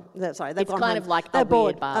 they've gone. Sorry, they've gone It's kind home. of like They're a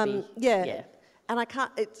bored. Weird Barbie. Yeah. And I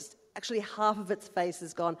can't... It's actually half of its face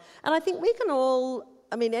is gone. And I think we can all...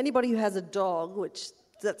 I mean, anybody who has a dog, which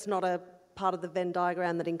that's not a part of the Venn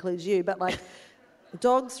diagram that includes you, but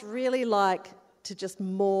dogs really like to just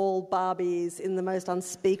maul Barbies in the most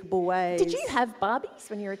unspeakable ways. Did you have Barbies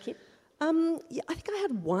when you were a kid? Yeah, I think I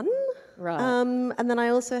had one. Right. And then I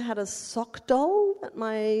also had a sock doll that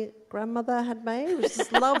my grandmother had made, which is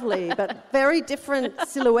lovely, but very different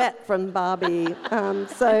silhouette from Barbie.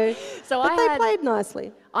 They played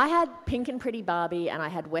nicely. I had Pink and Pretty Barbie and I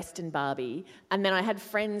had Western Barbie, and then I had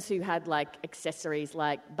friends who had like accessories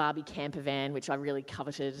like Barbie camper van, which I really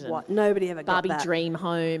coveted. What? Nobody ever got Barbie that. Dream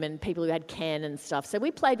Home, and people who had Ken and stuff. So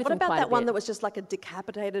we played with them quite a bit. What about that one that was just like a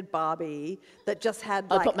decapitated Barbie that just had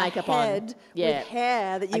like put makeup a head on. Yeah. with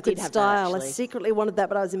hair that you could did have style? that, I secretly wanted that,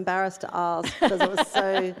 but I was embarrassed to ask because it was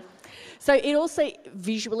so... So it also,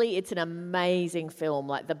 visually, it's an amazing film.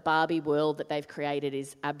 Like, the Barbie world that they've created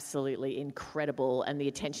is absolutely incredible, and the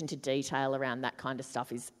attention to detail around that kind of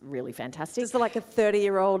stuff is really fantastic. Does like a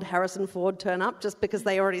 30-year-old Harrison Ford turn up just because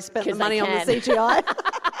they already spent the money on the can. CGI?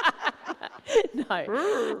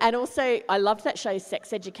 No. And also, I loved that show,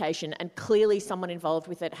 Sex Education, and clearly someone involved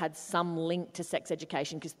with it had some link to Sex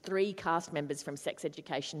Education because 3 cast members from Sex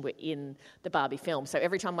Education were in the Barbie film. So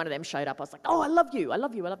every time one of them showed up, I was like, oh, I love you, I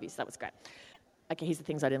love you, I love you. So that was great. Okay, here's the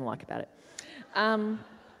things I didn't like about it.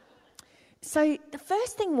 So the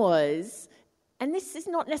first thing was, and this is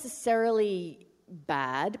not necessarily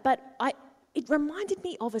bad, but it reminded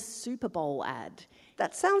me of a Super Bowl ad.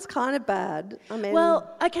 That sounds kind of bad. I mean...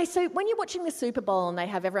 Well, okay, so when you're watching the Super Bowl and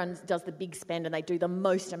everyone does the big spend and they do the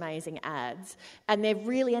most amazing ads, and they're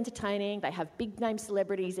really entertaining, they have big-name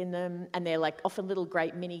celebrities in them, and they're like often little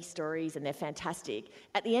great mini stories and they're fantastic.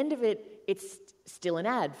 At the end of it, it's still an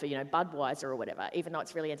ad for, Budweiser or whatever, even though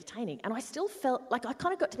it's really entertaining. And I still felt like I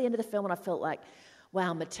kind of got to the end of the film and I felt like,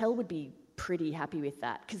 wow, Mattel would be pretty happy with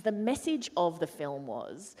that. Because the message of the film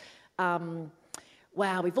was...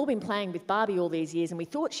 wow, we've all been playing with Barbie all these years and we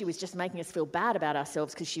thought she was just making us feel bad about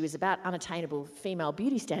ourselves because she was about unattainable female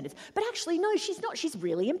beauty standards. But actually, no, she's not. She's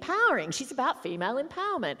really empowering. She's about female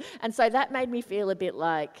empowerment. And so that made me feel a bit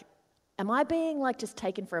like, am I being just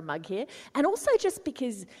taken for a mug here? And also just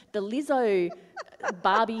because the Lizzo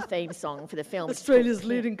Barbie theme song for the film... Australia's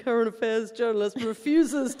leading current affairs journalist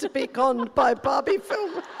refuses to be conned by Barbie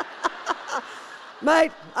film.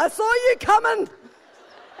 Mate, I saw you coming.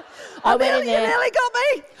 You nearly got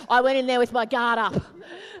me. I went in there with my guard up.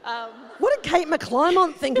 What did Kate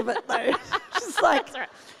McClymont think of it, though? She's like, That's right.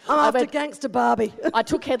 I'm after gangster Barbie. I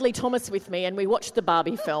took Hedley Thomas with me and we watched the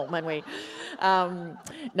Barbie film and we... And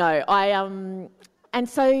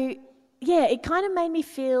so... yeah, it kind of made me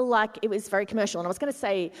feel like it was very commercial. And I was going to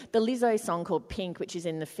say the Lizzo song called Pink, which is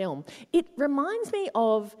in the film, it reminds me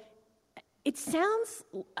of... It sounds,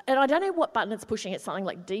 and I don't know what button it's pushing, it's something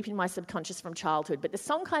like deep in my subconscious from childhood, but the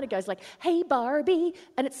song kind of goes like, hey Barbie,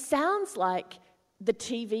 and it sounds like the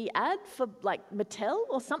TV ad for Mattel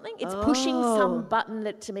or something. It's pushing some button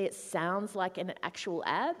that to me it sounds like an actual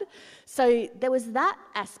ad. So there was that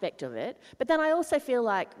aspect of it, but then I also feel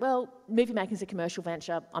like, well, movie making is a commercial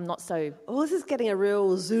venture, I'm not so... Oh, this is getting a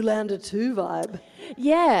real Zoolander 2 vibe.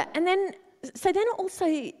 Yeah, and then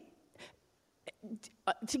also...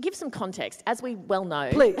 to give some context, as we well know...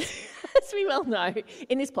 Please. As we well know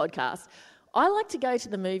in this podcast, I like to go to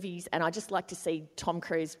the movies and I just like to see Tom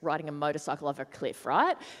Cruise riding a motorcycle off a cliff,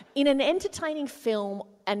 right? In an entertaining film,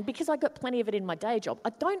 and because I got plenty of it in my day job, I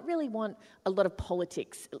don't really want a lot of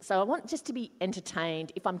politics. So I want just to be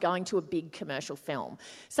entertained if I'm going to a big commercial film.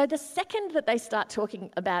 So the second that they start talking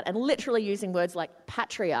about and literally using words like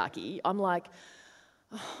patriarchy, I'm like...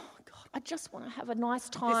 oh, I just want to have a nice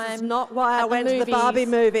time. This is not why I went to the Barbie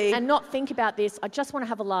movie. And not think about this. I just want to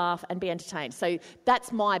have a laugh and be entertained. So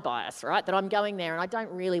that's my bias, right? That I'm going there and I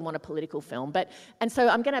don't really want a political film. And so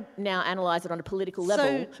I'm going to now analyse it on a political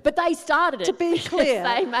level. But they started it. To be clear,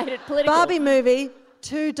 they made it political. Barbie movie,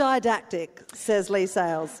 too didactic, says Lee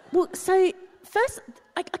Sales. Well, so first,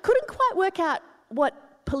 I couldn't quite work out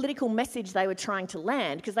what political message they were trying to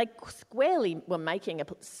land because they squarely were making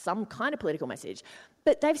some kind of political message.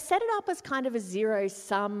 But they've set it up as kind of a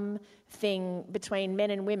zero-sum thing between men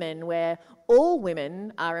and women where all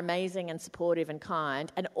women are amazing and supportive and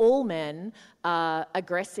kind and all men are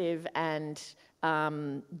aggressive and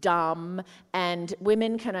dumb, and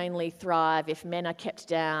women can only thrive if men are kept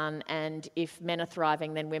down, and if men are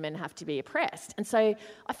thriving, then women have to be oppressed. And so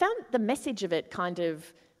I found the message of it kind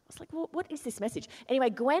of... I was like, well, what is this message? Anyway,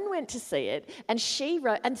 Gwen went to see it and she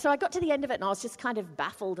wrote... And so I got to the end of it and I was just kind of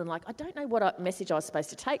baffled and like, I don't know what message I was supposed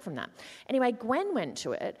to take from that. Anyway, Gwen went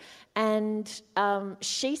to it and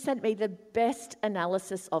she sent me the best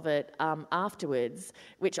analysis of it afterwards,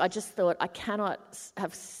 which I just thought I cannot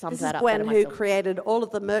have summed that up better myself. This is Gwen who created all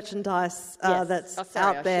of the merchandise that's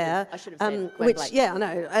out there. I should have said Gwen which, Blake. Yeah, I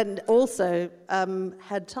know. And also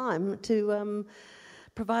had time to...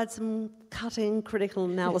 provide some cutting critical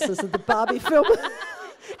analysis of the Barbie film.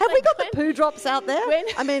 Have we got the poo drops out there?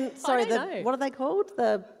 I don't know. What are they called?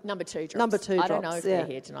 The number 2 drops. Number 2 drops. I don't know if they're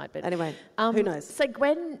here tonight, but anyway, who knows? So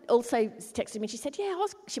Gwen also texted me. She said,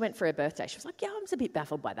 she went for her birthday. She was like, I was a bit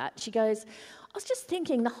baffled by that. She goes, I was just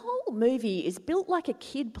thinking the whole movie is built like a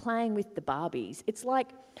kid playing with the Barbies. It's like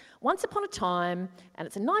once upon a time, and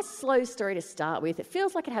it's a nice slow story to start with. It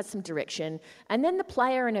feels like it has some direction, and then the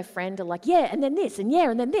player and her friend are like, and then this, and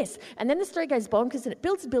then this, and then the story goes bonkers, and it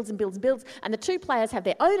builds and builds and builds and builds, and the two players have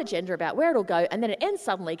their own agenda about where it'll go, and then it ends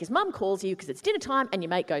suddenly because mum calls you because it's dinner time and your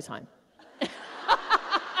mate goes home.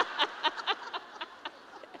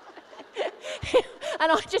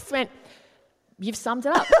 And I just went, you've summed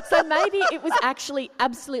it up. So maybe it was actually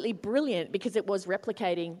absolutely brilliant because it was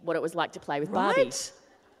replicating what it was like to play with Barbies.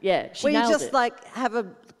 Yeah, she nailed it. Where you just have a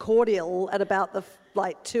cordial at about the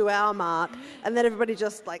 2-hour mark, and then everybody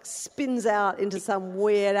just spins out into some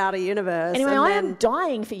weird outer universe. Anyway, I am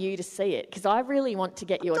dying for you to see it because I really want to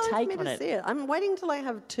get your take on it. See it. I'm waiting till I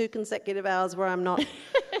have 2 consecutive hours where I'm not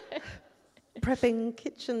prepping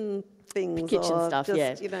kitchen things. Kitchen stuff,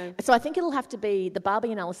 just, So I think it'll have to be, the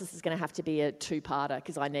Barbie analysis is going to have to be a 2-parter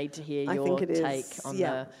because I need to hear your take on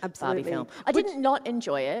the Barbie film. I didn't not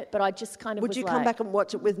enjoy it, but I just kind of Would you come back and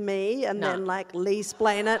watch it with me and then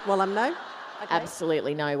Lee-splain it while I'm no? Okay.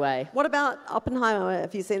 Absolutely no way. What about Oppenheimer?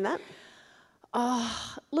 Have you seen that?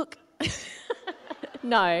 Oh, look...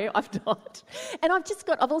 No, I've not. And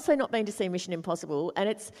I've also not been to see Mission Impossible, and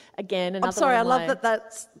it's, again, another I'm sorry, I love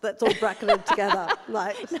that's all bracketed together.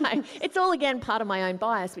 No, it's all, again, part of my own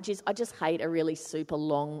bias, which is I just hate a really super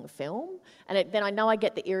long film. And then I know I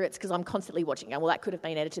get the irrits because I'm constantly watching it. Well, that could have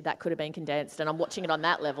been edited, that could have been condensed, and I'm watching it on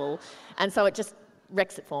that level. And so it just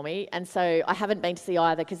wrecks it for me. And so I haven't been to see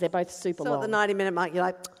either because they're both super long. So at the 90-minute mark, you're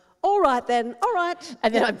like... All right then, all right.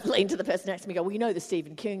 And then I lean to the person next to me and go, the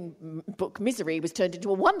Stephen King book Misery was turned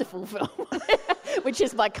into a wonderful film, which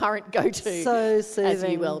is my current go-to. So soothing. As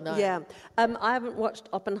you well know. Yeah. I haven't watched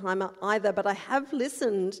Oppenheimer either, but I have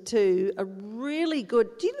listened to a really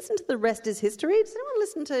good... Do you listen to The Rest is History? Does anyone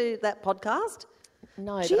listen to that podcast?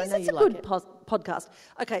 No, Jeez, but I know it's you a like good it. podcast.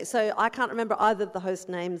 Okay, so I can't remember either of the host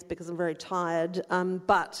names because I'm very tired,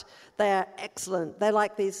 but they are excellent. They're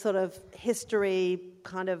like these sort of history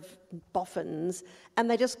kind of boffins, and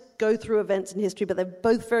they just go through events in history, but they're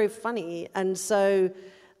both very funny. And so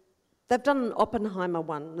they've done an Oppenheimer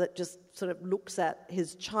one that just sort of looks at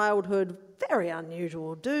his childhood, very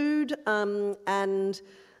unusual dude, and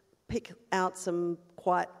pick out some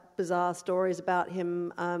quite bizarre stories about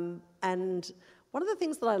him, and... One of the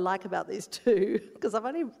things that I like about these two, because I've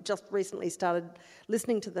only just recently started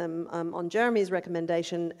listening to them on Jeremy's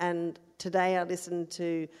recommendation, and today I listened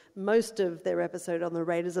to most of their episode on the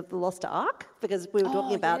Raiders of the Lost Ark, because we were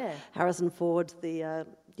talking about Harrison Ford, the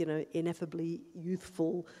ineffably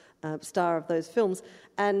youthful star of those films,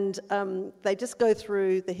 and they just go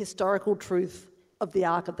through the historical truth of the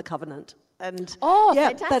Ark of the Covenant. And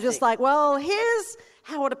fantastic. They're just like, well, here's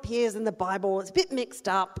how it appears in the Bible. It's a bit mixed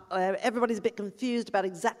up. Everybody's a bit confused about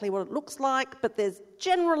exactly what it looks like, but there's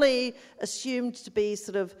generally assumed to be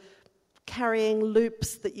sort of carrying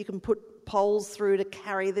loops that you can put poles through to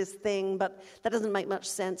carry this thing, but that doesn't make much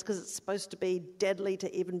sense because it's supposed to be deadly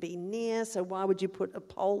to even be near, so why would you put a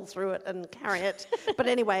pole through it and carry it? But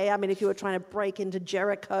anyway, I mean, if you were trying to break into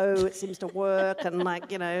Jericho, it seems to work, and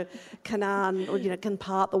Canaan, can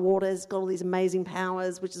part the waters, got all these amazing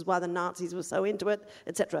powers, which is why the Nazis were so into it,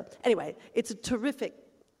 etc. Anyway, it's a terrific,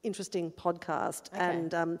 interesting podcast,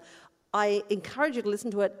 and I encourage you to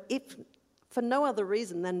listen to it if for no other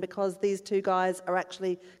reason than because these two guys are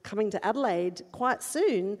actually coming to Adelaide quite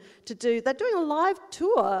soon to do... They're doing a live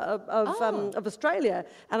tour of Australia,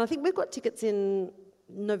 and I think we've got tickets in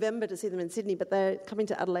November to see them in Sydney, but they're coming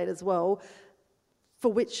to Adelaide as well,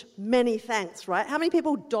 for which many thanks, right? How many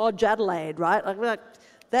people dodge Adelaide, right?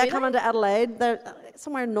 They're coming to Adelaide. They're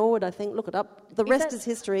somewhere in Norwood, I think. Look it up. The rest is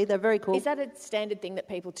history. They're very cool. Is that a standard thing that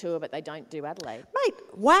people tour but they don't do Adelaide? Mate,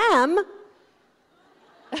 Wham...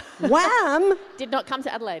 Wham! Did not come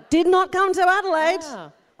to Adelaide. Did not come to Adelaide.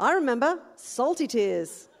 Ah. I remember. Salty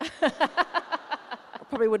tears. I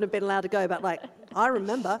probably wouldn't have been allowed to go, but I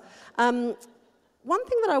remember. One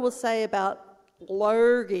thing that I will say about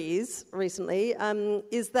Logies recently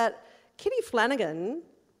is that Kitty Flanagan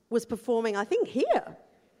was performing, I think, here.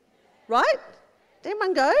 Right? Did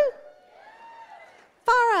anyone go?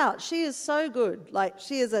 Far out. She is so good.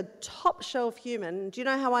 She is a top shelf human. Do you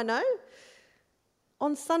know how I know?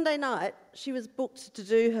 On Sunday night, she was booked to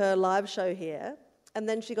do her live show here, and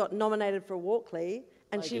then she got nominated for a Walkley,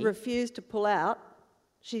 and she refused to pull out.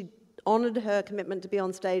 She honoured her commitment to be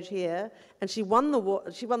on stage here, and she won the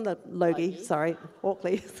Logie, sorry,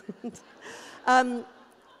 Walkley.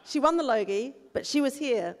 She won the Logie, but she was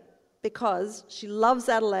here because she loves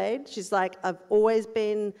Adelaide. She's like, I've always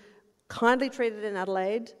been kindly treated in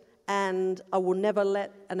Adelaide, and I will never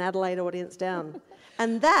let an Adelaide audience down.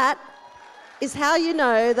 And that is how you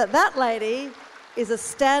know that lady is a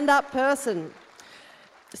stand-up person.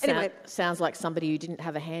 Anyway. Sounds like somebody who didn't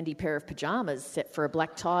have a handy pair of pyjamas set for a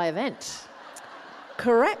black tie event.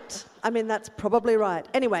 Correct. I mean, that's probably right.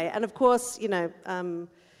 Anyway, and of course, you know,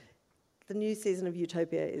 the new season of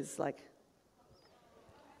Utopia is like...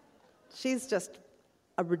 She's just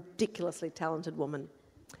a ridiculously talented woman.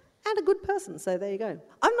 And a good person, so there you go.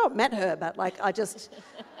 I've not met her, but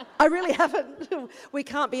I really haven't. We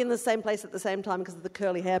can't be in the same place at the same time because of the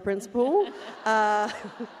curly hair principle.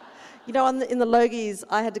 You know, in the Logies,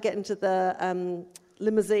 I had to get into the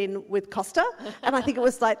limousine with Costa, and I think it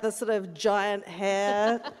was like the sort of giant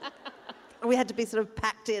hair. We had to be sort of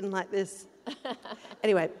packed in like this.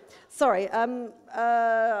 Anyway, sorry, I've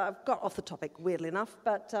got off the topic, weirdly enough,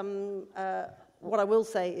 but what I will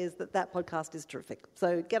say is that podcast is terrific.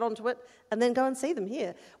 So get onto it and then go and see them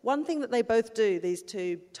here. One thing that they both do, these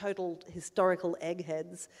two total historical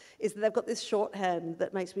eggheads, is that they've got this shorthand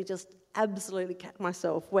that makes me just absolutely cat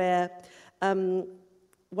myself, where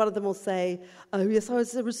one of them will say, oh yes, I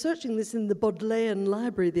was researching this in the Bodleian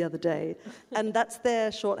Library the other day, and that's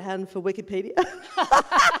their shorthand for Wikipedia.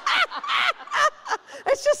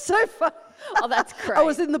 It's just so fun. Oh, that's great. I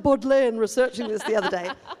was in the Bodleian researching this the other day.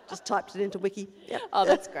 Just typed it into Wiki. Yep. Oh,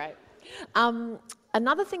 that's great.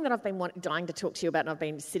 Another thing that I've been dying to talk to you about, and I've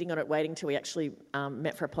been sitting on it waiting till we actually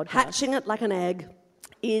met for a podcast. Hatching it like an egg.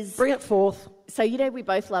 Is bring it forth. So, you know, we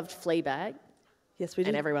both loved Fleabag. Yes, we did.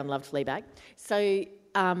 And everyone loved Fleabag. So,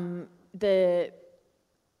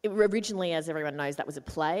 originally, as everyone knows, that was a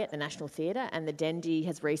play at the National Theatre, and the Dendy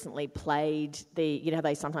has recently played you know how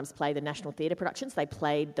they sometimes play the National Theatre productions? They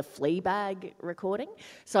played the Fleabag recording.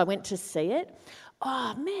 So I went to see it.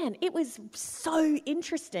 Oh, man, it was so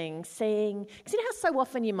interesting seeing... Because you know how so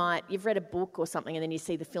often you've read a book or something and then you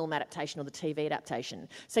see the film adaptation or the TV adaptation.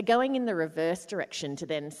 So going in the reverse direction to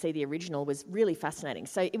then see the original was really fascinating.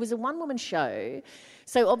 So it was a one-woman show.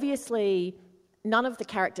 So obviously none of the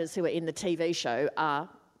characters who are in the TV show are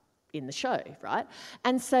in the show, right?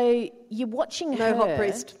 And so you're watching her... No hot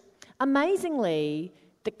priest. Amazingly,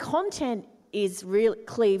 the content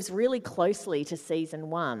cleaves really closely to season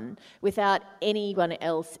one without anyone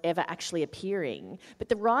else ever actually appearing. But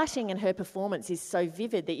the writing and her performance is so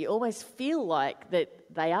vivid that you almost feel like that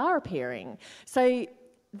they are appearing. So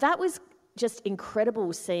that was just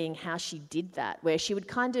incredible seeing how she did that, where she would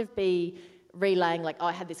kind of be relaying, like, oh,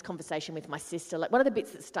 I had this conversation with my sister. Like, one of the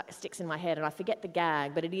bits that sticks in my head, and I forget the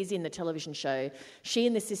gag, but it is in the television show, she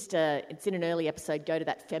and the sister, it's in an early episode, go to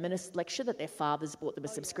that feminist lecture that their fathers bought them a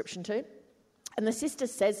subscription to. And the sister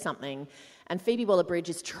says something, and Phoebe Waller-Bridge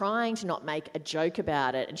is trying to not make a joke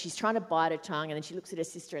about it, and she's trying to bite her tongue, and then she looks at her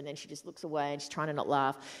sister, and then she just looks away, and she's trying to not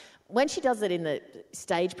laugh. When she does it in the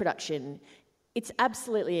stage production, it's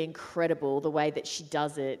absolutely incredible the way that she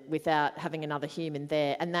does it without having another human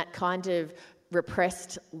there, and that kind of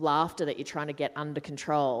repressed laughter that you're trying to get under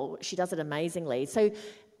control. She does it amazingly. So,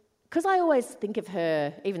 because I always think of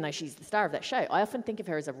her, even though she's the star of that show, I often think of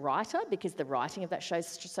her as a writer because the writing of that show is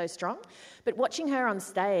so strong. But watching her on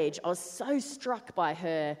stage, I was so struck by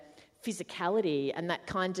her physicality and that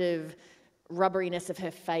kind of rubberiness of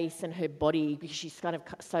her face and her body, because she's kind of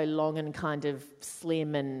so long and kind of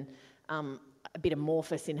slim and a bit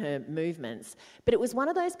amorphous in her movements. But it was one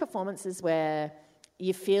of those performances where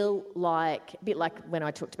you feel like, a bit like when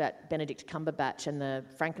I talked about Benedict Cumberbatch and the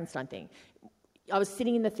Frankenstein thing. I was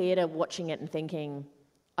sitting in the theatre watching it and thinking,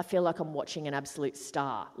 I feel like I'm watching an absolute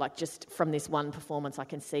star. Like, just from this one performance, I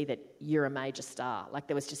can see that you're a major star. Like,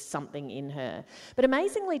 there was just something in her. But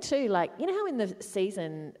amazingly too, like, you know how in the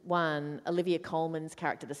season one, Olivia Colman's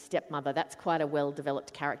character, the stepmother, that's quite a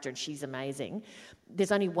well-developed character and she's amazing.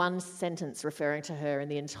 There's only one sentence referring to her in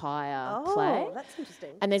the entire play. Oh, that's interesting.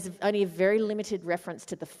 And there's only a very limited reference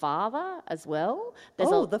to the father as well.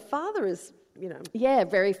 The father is... you know, yeah,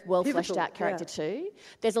 very well fleshed out character too.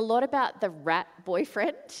 There's a lot about the rat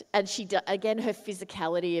boyfriend, and again, her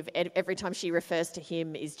physicality of every time she refers to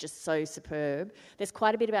him is just so superb. There's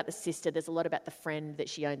quite a bit about the sister. There's a lot about the friend that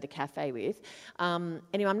she owned the cafe with.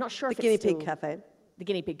 Anyway, I'm not sure if it's Guinea Pig Cafe. The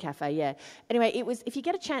Guinea Pig Cafe, yeah. Anyway, if you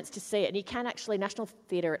get a chance to see it, and you can actually, National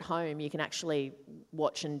Theatre at home, you can actually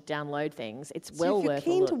watch and download things. It's well worth a look. So if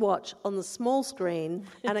you're keen to watch on the small screen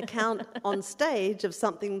an account on stage of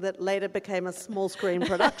something that later became a small screen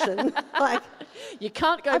production, like... You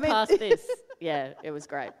can't go past this. Yeah, it was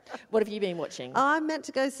great. What have you been watching? I meant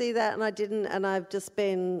to go see that and I didn't, and I've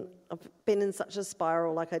been in such a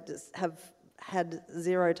spiral, like I just have had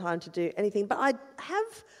zero time to do anything. But I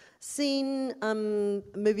have seen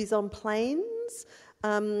movies on planes,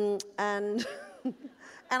 and and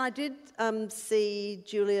I did see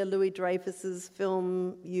Julia Louis-Dreyfus's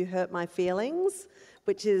film You Hurt My Feelings,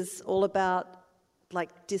 which is all about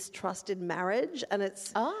like distrust in marriage, and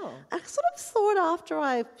it's. Oh. I sort of thought after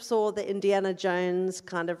I saw the Indiana Jones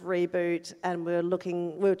kind of reboot, and we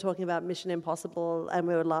were talking about Mission Impossible, and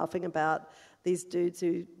we were laughing about these dudes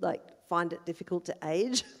who like find it difficult to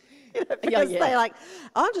age. Because they're like,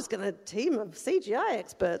 I'm just going to team of CGI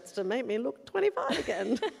experts to make me look 25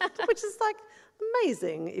 again, which is like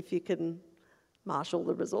amazing if you can marshal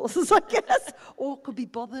the resources, I guess, or could be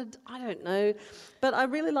bothered, I don't know. But I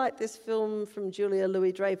really like this film from Julia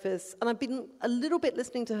Louis-Dreyfus, and I've been a little bit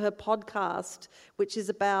listening to her podcast, which is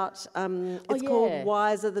about, it's called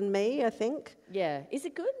Wiser Than Me, I think. Yeah. Is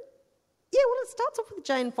it good? Yeah, well, it starts off with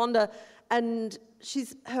Jane Fonda, and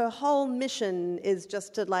her whole mission is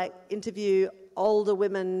just to like interview older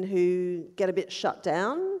women who get a bit shut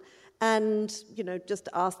down, and just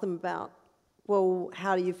to ask them about, well,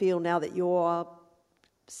 how do you feel now that you're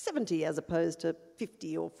 70 as opposed to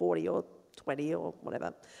 50 or 40 or 20 or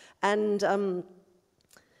whatever? And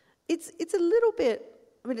it's a little bit.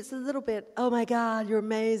 I mean, it's a little bit, oh my God, you're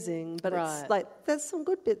amazing, but it's like there's some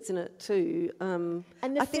good bits in it too. And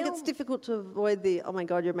I think it's difficult to avoid the, oh my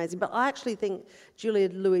God, you're amazing. But I actually think Julia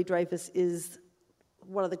Louis-Dreyfus is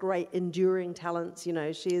one of the great enduring talents. She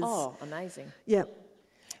is. Oh, amazing. Yeah.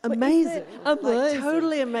 Amazing. Like,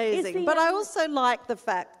 totally amazing. But I also like the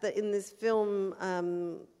fact that in this film,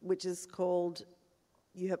 which is called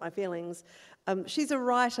You Hurt My Feelings, she's a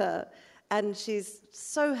writer. And she's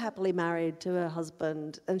so happily married to her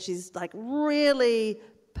husband, and she's like really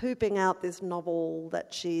pooping out this novel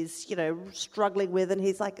that she's, struggling with. And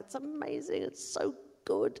he's like, "It's amazing. It's so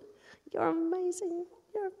good. You're amazing.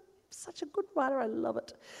 You're such a good writer. I love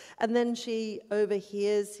it." And then she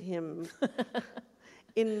overhears him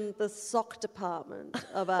in the sock department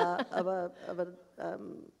of a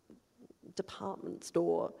department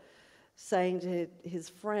store, saying to his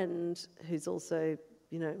friend, who's also,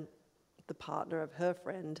 the partner of her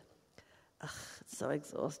friend, it's so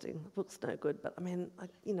exhausting. The book's no good, but I mean,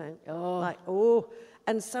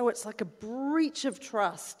 and so it's like a breach of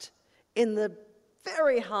trust in the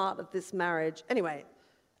very heart of this marriage. Anyway,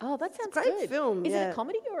 that sounds great good. Film. Is it a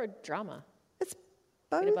comedy or a drama? It's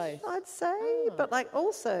both, I'd say. But like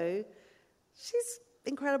also, she's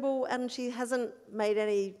incredible, and she hasn't made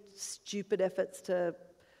any stupid efforts to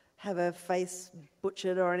have her face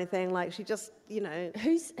butchered or anything. Like she just,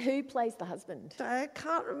 Who plays the husband? I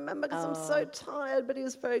can't remember because I'm so tired, but he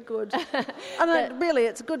was very good. And really,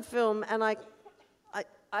 it's a good film, and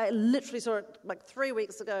I literally saw it like 3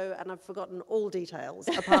 weeks ago, and I've forgotten all details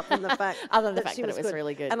apart from the fact other than the that fact she that was it was good.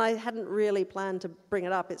 really good. And I hadn't really planned to bring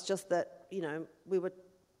it up. It's just that we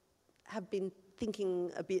have been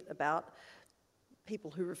thinking a bit about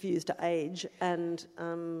people who refuse to age, and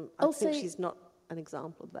I think she's not an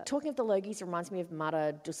example of that. Talking of the Logies reminds me of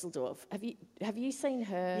Marta Dusseldorf. Have you seen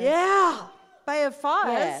her? Yeah, Bay of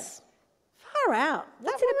Fires. Yeah. Far out.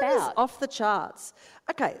 What's that it one is about? off the charts.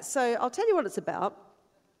 Okay, so I'll tell you what it's about.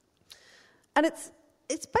 And it's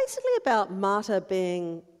basically about Marta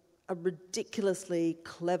being a ridiculously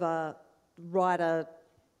clever writer,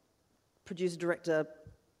 producer, director.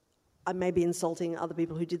 I may be insulting other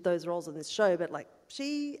people who did those roles in this show, but like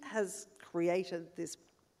she has created this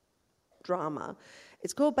drama.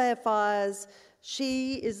 It's called Bay of Fires.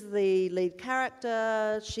 She is the lead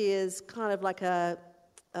character. She is kind of like a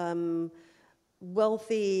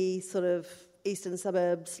wealthy sort of eastern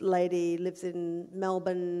suburbs lady, lives in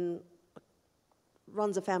Melbourne,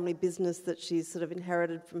 runs a family business that she's sort of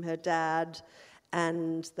inherited from her dad,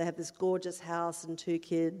 and they have this gorgeous house and 2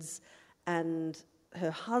 kids, and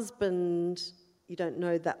her husband you don't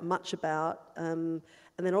know that much about, and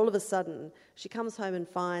then all of a sudden she comes home and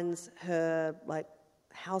finds her like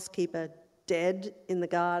housekeeper dead in the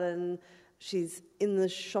garden. She's in the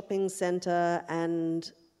shopping centre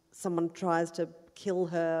and someone tries to kill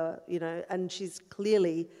her, and she's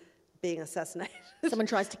clearly being assassinated. Someone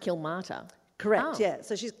tries to kill Marta. Correct, yeah.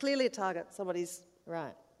 So she's clearly a target. Somebody's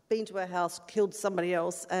been to her house, killed somebody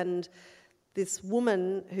else, and this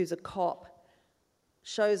woman who's a cop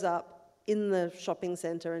shows up in the shopping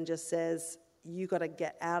centre and just says, "You got to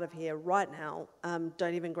get out of here right now.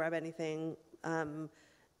 Don't even grab anything.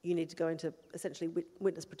 You need to go into essentially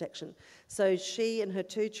witness protection." So she and her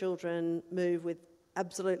 2 children move with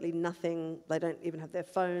absolutely nothing. They don't even have their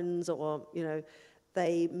phones, or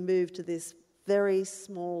they move to this very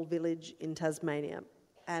small village in Tasmania,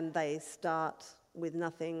 and they start with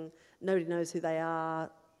nothing. Nobody knows who they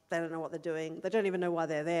are. They don't know what they're doing. They don't even know why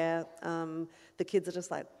they're there. The kids are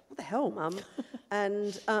just like, what the hell, Mum?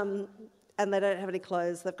 And they don't have any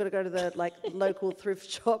clothes. They've got to go to the local thrift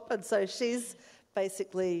shop. And so she's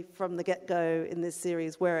basically from the get-go in this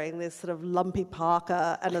series wearing this sort of lumpy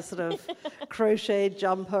parka and a sort of crocheted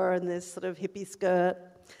jumper and this sort of hippie skirt.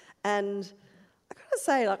 And I gotta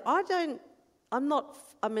say,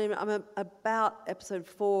 I'm about episode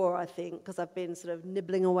 4, I think, because I've been sort of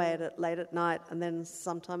nibbling away at it late at night and then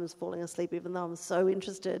sometimes falling asleep, even though I'm so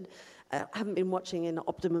interested. I haven't been watching in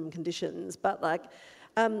optimum conditions, but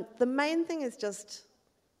the main thing is just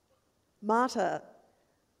Marta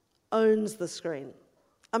owns the screen.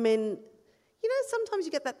 I mean, sometimes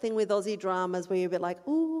you get that thing with Aussie dramas where you're a bit like,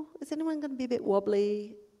 ooh, is anyone going to be a bit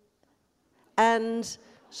wobbly? And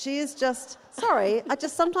she is just, sorry, I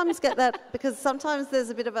just sometimes get that because sometimes there's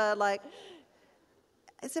a bit of a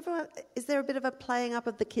is there a bit of a playing up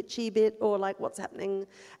of the kitschy bit or what's happening?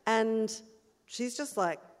 And she's just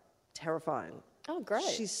terrifying. Oh, great.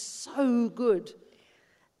 She's so good.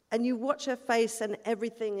 And you watch her face and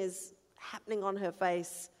everything is happening on her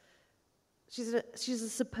face. She's a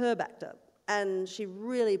superb actor and she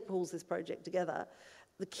really pulls this project together.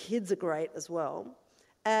 The kids are great as well.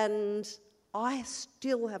 And I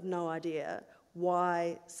still have no idea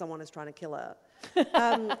why someone is trying to kill her.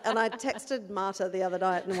 And I texted Marta the other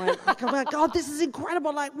night and went, oh my God, this is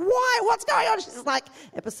incredible. Why? What's going on? She's like,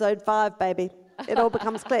 episode 5, baby. It all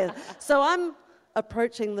becomes clear. So I'm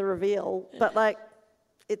approaching the reveal, but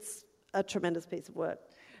it's a tremendous piece of work.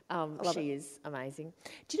 She is amazing.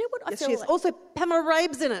 Do you know what I feel she is. like? Also, Pamela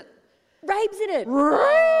Rabe's in it. Rabe's in it.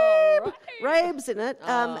 Rabe's in it.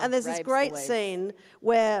 And there's this great scene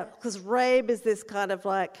where, because Rabe is this kind of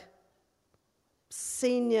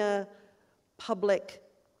senior public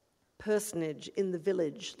personage in the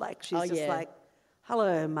village. She's just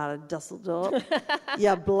hello, Mara Dusseldorp.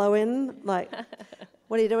 You're blowing. What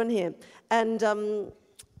are you doing here? And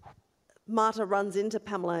Marta runs into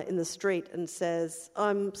Pamela in the street and says,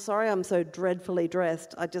 I'm sorry I'm so dreadfully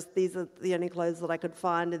dressed. These are the only clothes that I could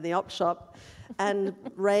find in the op shop. And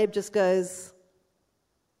Rabe just goes,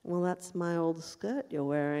 well, that's my old skirt you're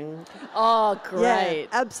wearing. Oh, great.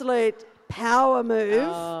 Yeah, absolute power move.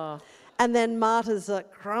 Oh. And then Marta's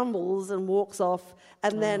crumbles and walks off.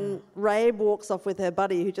 And then Rabe walks off with her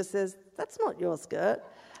buddy who just says, that's not your skirt.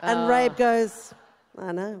 And Rabe goes,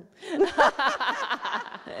 I know.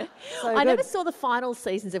 I never saw the final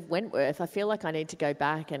seasons of Wentworth. I feel like I need to go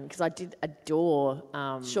back because I did adore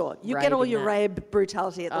Sure. You Rabe get all in your that. Rabe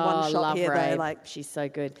brutality at the one shot love here, Rabe. though. She's so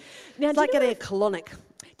good. Now, It's like getting a colonic.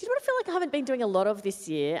 Do you know what I feel like I haven't been doing a lot of this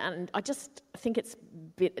year? And I just think it's a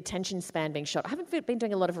bit attention span being shot. I haven't been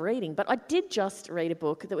doing a lot of reading, but I did just read a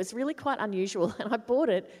book that was really quite unusual, and I bought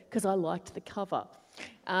it because I liked the cover.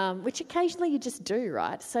 Which occasionally you just do,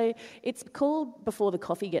 right? So it's called Before the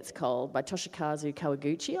Coffee Gets Cold by Toshikazu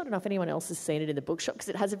Kawaguchi. I don't know if anyone else has seen it in the bookshop because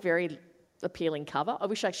it has a very appealing cover. I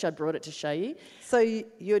wish actually I'd brought it to show you. So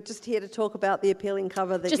you're just here to talk about the appealing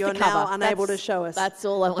cover that Just you're the cover. now unable to show us. That's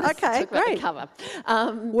all I want to talk about, great. the cover.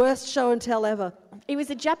 Worst show and tell ever. It was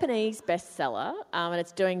a Japanese bestseller, and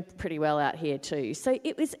it's doing pretty well out here too. So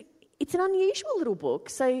it's an unusual little book.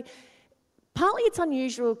 So partly it's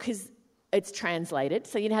unusual because it's translated,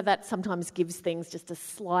 so how that sometimes gives things just a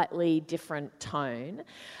slightly different tone.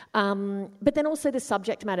 But then also the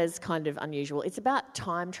subject matter is kind of unusual. It's about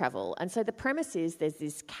time travel. And so the premise is there's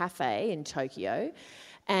this cafe in Tokyo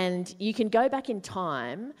and you can go back in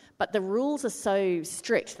time, but the rules are so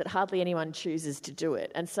strict that hardly anyone chooses to do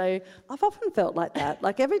it. And so I've often felt like that.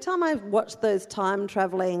 Every time I watch those time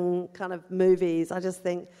travelling kind of movies, I just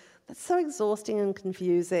think that's so exhausting and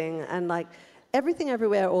confusing and Everything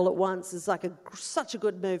Everywhere All at Once is such a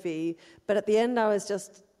good movie, but at the end I was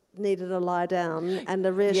just needed a lie down and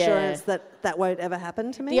a reassurance that won't ever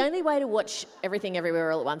happen to me. The only way to watch Everything Everywhere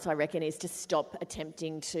All at Once, I reckon, is to stop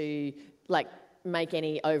attempting to make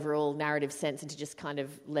any overall narrative sense and to just kind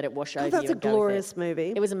of let it wash over you. That's a and go glorious with it.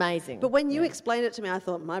 movie. It was amazing. But when you explained it to me, I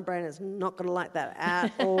thought my brain is not going to like that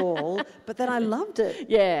at all. But then I loved it.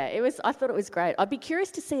 Yeah, I thought it was great. I'd be curious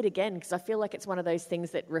to see it again because I feel like it's one of those things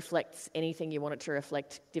that reflects anything you want it to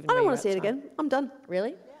reflect. Given I don't want to see it again. I'm done.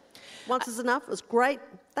 Really? Once is enough. It was great.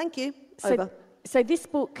 Thank you. Over. So this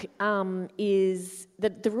book is...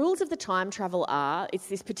 The rules of the time travel are... It's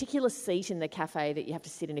this particular seat in the cafe that you have to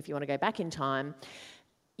sit in if you want to go back in time.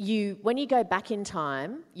 When you go back in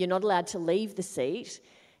time, you're not allowed to leave the seat.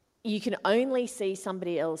 You can only see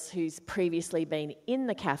somebody else who's previously been in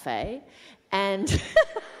the cafe. And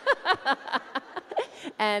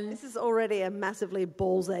this is already a massively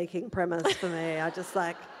balls-aching premise for me. I just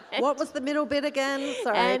What was the middle bit again?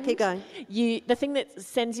 Sorry, keep going. The thing that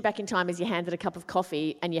sends you back in time is you're handed a cup of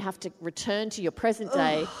coffee and you have to return to your present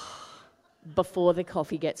day before the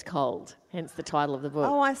coffee gets cold, hence the title of the book.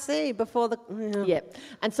 Oh, I see, before the... Yeah. Yep.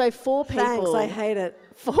 And so 4 people... Thanks, I hate it.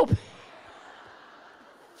 4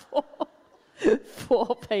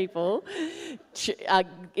 people.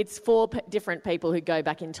 It's 4 different people who go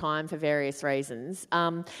back in time for various reasons.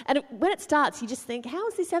 And when it starts, you just think, how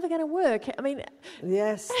is this ever going to work? I mean...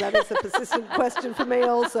 Yes, that is a persistent question for me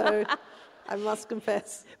also, I must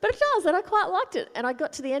confess. But it does, and I quite liked it. And I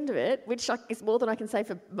got to the end of it, which is more than I can say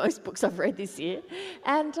for most books I've read this year.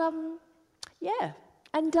 And, yeah.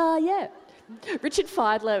 Richard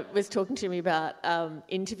Feidler was talking to me about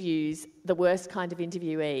interviews, the worst kind of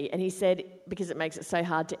interviewee, and he said, because it makes it so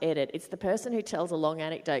hard to edit, it's the person who tells a long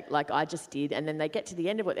anecdote like I just did, and then they get to the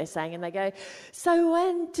end of what they're saying and they go,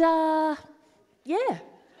 yeah.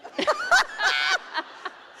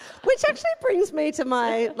 Which actually brings me to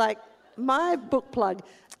my book plug.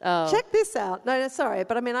 Oh. Check this out. No, sorry,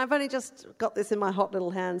 but I mean, I've only just got this in my hot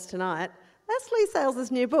little hands tonight. That's Lee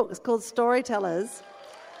Sales' new book. It's called Storytellers.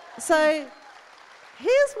 So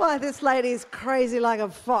here's why this lady's crazy like a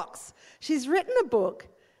fox. She's written a book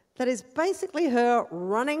that is basically her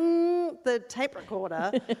running the tape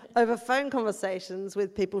recorder over phone conversations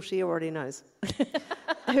with people she already knows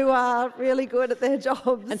who are really good at their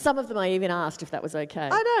jobs. And some of them I even asked if that was okay.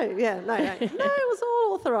 I know, yeah. No, it was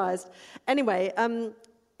all authorised. Anyway,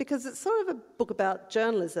 because it's sort of a book about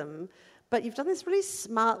journalism, but you've done this really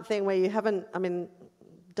smart thing where you haven't, I mean,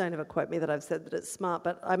 don't ever quote me that I've said that it's smart,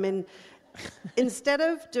 but I mean, instead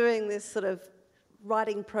of doing this sort of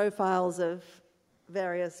writing profiles of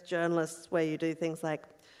various journalists where you do things like,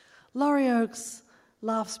 Laurie Oakes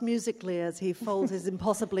laughs musically as he folds his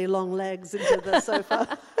impossibly long legs into the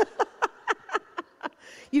sofa.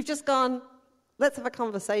 You've just gone, let's have a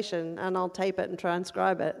conversation and I'll tape it and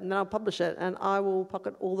transcribe it and then I'll publish it and I will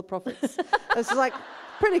pocket all the profits. It's like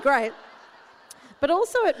pretty great. But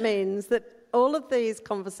also it means that all of these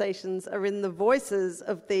conversations are in the voices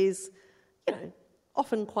of these,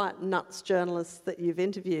 often quite nuts journalists that you've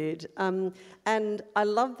interviewed. And I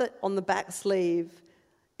love that on the back sleeve,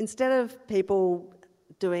 instead of people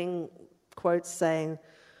doing quotes saying,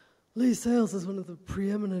 Lee Sales is one of the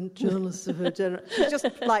preeminent journalists of her generation, she just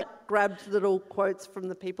grabbed little quotes from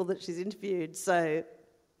the people that she's interviewed. So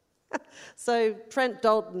Trent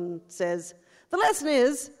Dalton says, the lesson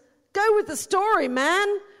is, go with the story, man.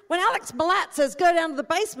 When Alex Malat says go down to the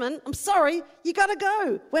basement, I'm sorry, you got to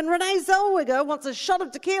go. When Renee Zellweger wants a shot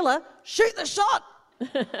of tequila, shoot the shot.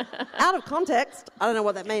 Out of context. I don't know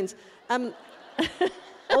what that means.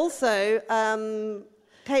 Also,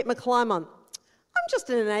 Kate McClymont. I'm just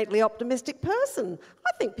an innately optimistic person.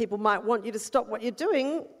 I think people might want you to stop what you're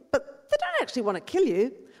doing, but they don't actually want to kill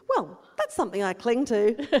you. Well, that's something I cling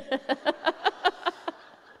to.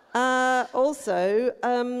 Also,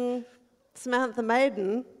 Samantha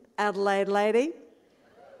Maiden, Adelaide lady.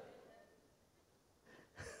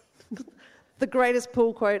 The greatest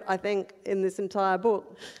pull quote, I think, in this entire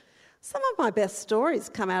book. Some of my best stories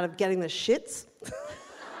come out of getting the shits. Which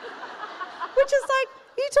is like,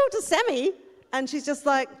 you talk to Sammy, and she's just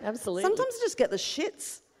like, absolutely. Sometimes I just get the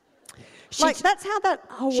shits. That's how that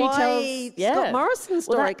Hawaii Scott Morrison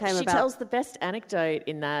story came about. She tells the best anecdote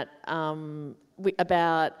in that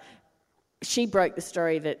about... She broke the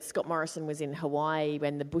story that Scott Morrison was in Hawaii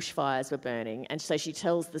when the bushfires were burning, and so she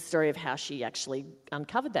tells the story of how she actually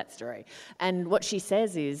uncovered that story. And what she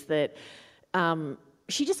says is that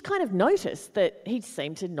she just kind of noticed that he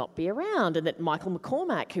seemed to not be around, and that Michael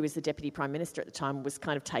McCormack, who was the Deputy Prime Minister at the time, was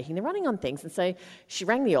kind of taking the running on things. And so she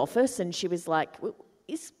rang the office and she was like,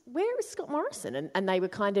 where is Scott Morrison? And they were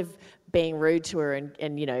kind of being rude to her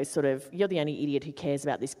and sort of, you're the only idiot who cares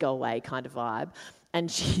about this, go away kind of vibe. And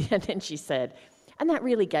then she said, and that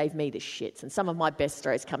really gave me the shits. And some of my best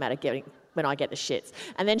stories come out of when I get the shits.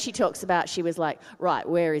 And then she talks about, she was like, right,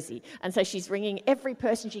 where is he? And so she's ringing every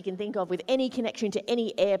person she can think of with any connection to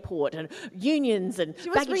any airport and unions and baggage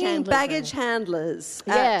handlers. She was ringing baggage handlers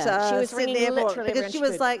she was Sydney ringing Airport literally because she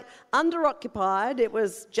was underoccupied. It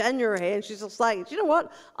was January and she's just like, you know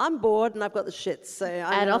what? I'm bored and I've got the shits. So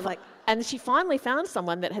and she finally found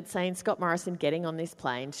someone that had seen Scott Morrison getting on this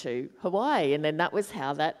plane to Hawaii, and then that was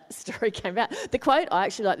how that story came about. The quote I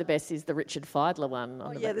actually like the best is the Richard Feidler one.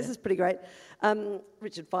 This is pretty great.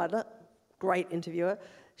 Richard Feidler, great interviewer.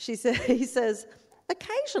 He says,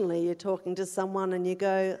 occasionally you're talking to someone and you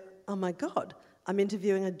go, oh my God, I'm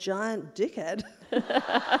interviewing a giant dickhead.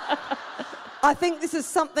 I think this is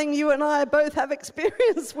something you and I both have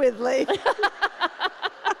experience with, Lee.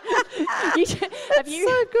 Have you,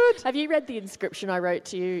 so good. Have you read the inscription I wrote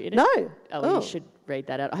to you in it? No. Oh, you should read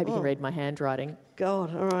that out. I hope you can read my handwriting.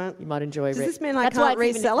 God, all right. You might enjoy it. Does this mean I can't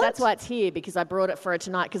resell it? That's why it's here, because I brought it for her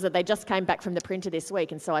tonight, because they just came back from the printer this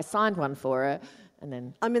week, and so I signed one for her, and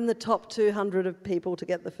then... I'm in the top 200 of people to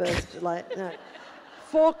get the first,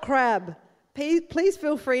 For Crab, please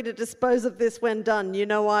feel free to dispose of this when done. You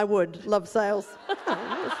know I would. Love sales.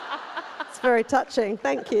 It's very touching.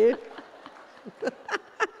 Thank you.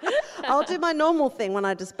 I'll do my normal thing when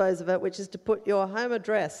I dispose of it, which is to put your home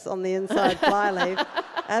address on the inside flyleaf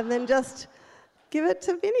and then just give it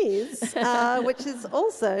to Vinnie's, which is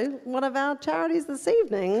also one of our charities this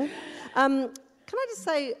evening. Can I just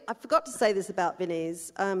say, I forgot to say this about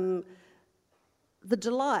Vinnie's. The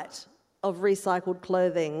delight of recycled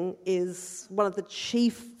clothing is one of the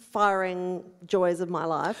chief firing joys of my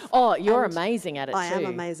life. Oh, you're amazing at it too. I am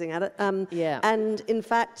amazing at it. Yeah. And in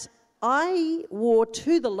fact, I wore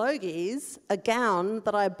to the Logies a gown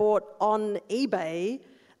that I bought on eBay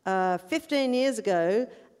 15 years ago,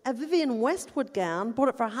 a Vivienne Westwood gown, bought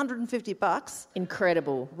it for $150.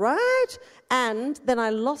 Incredible. Right? And then I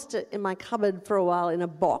lost it in my cupboard for a while in a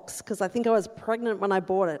box because I think I was pregnant when I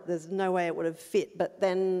bought it. There's no way it would have fit. But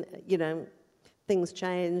then, things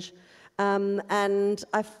change. And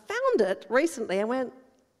I found it recently. I went,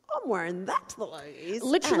 I'm wearing that to the Logies.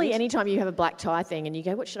 Literally, anytime you have a black tie thing and you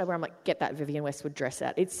go, what should I wear? I'm like, get that Vivienne Westwood dress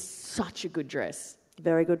out. It's such a good dress.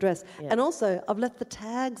 Very good dress. Yeah. And also, I've left the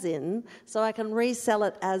tags in so I can resell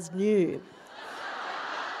it as new.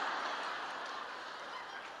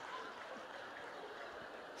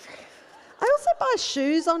 I also buy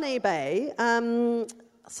shoes on eBay.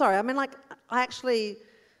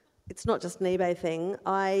 It's not just an eBay thing.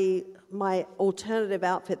 My alternative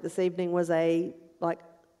outfit this evening was a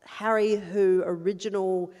Harry Who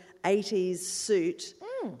original 80s suit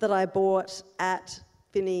that I bought at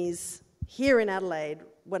Vinnie's here in Adelaide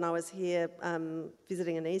when I was here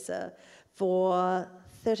visiting Anissa for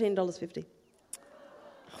 $13.50.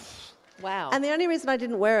 Wow. And the only reason I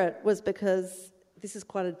didn't wear it was because this is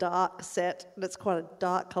quite a dark set and it's quite a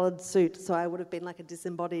dark coloured suit, so I would have been like a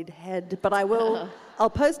disembodied head. But I'll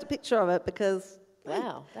post a picture of it because...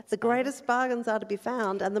 Wow, that's the greatest bargains are to be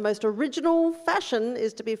found, and the most original fashion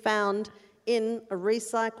is to be found in a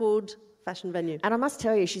recycled fashion venue. And I must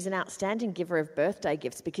tell you, she's an outstanding giver of birthday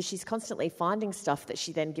gifts because she's constantly finding stuff that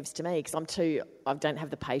she then gives to me because I don't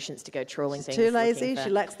have the patience to go trawling things. She's too lazy,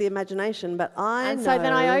 she lacks the imagination, but I know so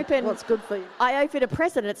then I open what's good for you. I open a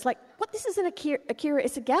present and it's like, what, this is an Akira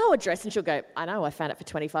Isagawa dress? And she'll go, I know, I found it for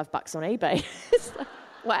 $25 on eBay. It's like,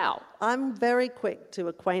 wow. I'm very quick to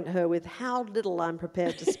acquaint her with how little I'm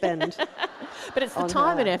prepared to spend. But it's the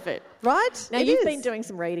time and effort. Right? Now, you've been doing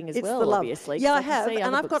some reading as well, obviously. Yeah, I have.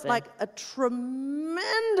 And I've got a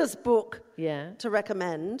tremendous book to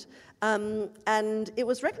recommend. And it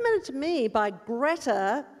was recommended to me by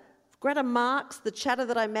Greta Marks, the chatter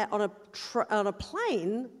that I met on a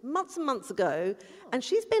plane months and months ago, and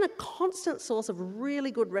she's been a constant source of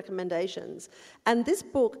really good recommendations. And this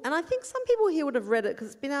book, and I think some people here would have read it because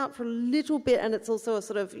it's been out for a little bit, and it's also a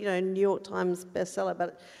sort of New York Times bestseller.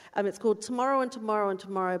 But it's called Tomorrow and Tomorrow and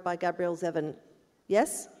Tomorrow by Gabrielle Zevin.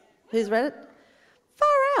 Yes, who's read it? Far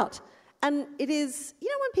out. And it is,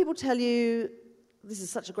 when people tell you this is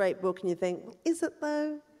such a great book, and you think, is it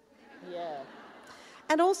though? Yeah.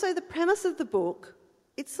 And also the premise of the book,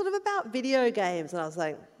 it's sort of about video games. And I was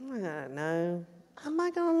like, I don't know. Am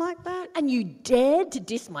I going to like that? And you dared to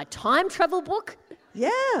diss my time travel book?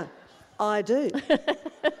 Yeah, I do.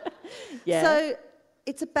 Yeah. So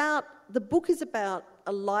the book is about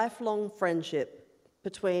a lifelong friendship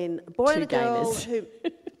between a boy and a girl who...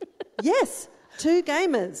 Yes, two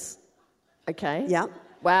gamers. Okay. Yeah.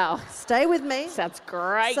 Wow. Stay with me. Sounds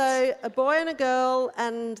great. So a boy and a girl,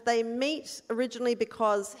 and they meet originally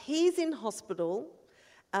because he's in hospital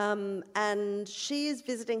and she is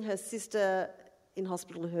visiting her sister in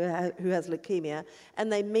hospital who has leukemia,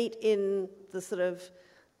 and they meet in the sort of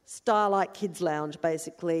Starlight Kids Lounge,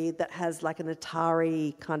 basically, that has like an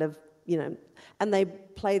Atari kind of, and they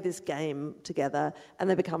play this game together and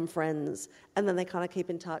they become friends, and then they kind of keep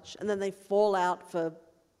in touch, and then they fall out for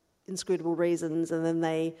inscrutable reasons, and then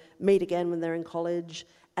they meet again when they're in college,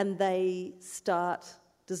 and they start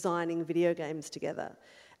designing video games together.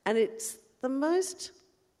 And it's the most...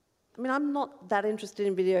 I'm not that interested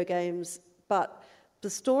in video games, but the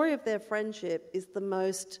story of their friendship is the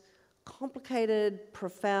most complicated,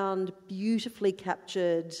 profound, beautifully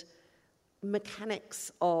captured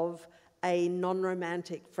mechanics of a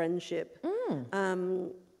non-romantic friendship.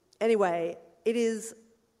 Anyway, it is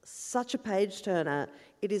such a page-turner.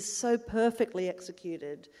 It is so perfectly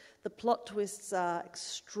executed. The plot twists are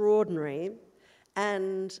extraordinary.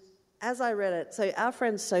 And as I read it, so our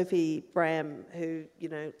friend Sophie Bram, who,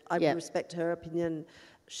 I respect her opinion,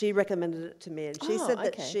 she recommended it to me. And she said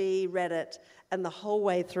that she read it, and the whole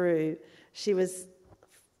way through, she was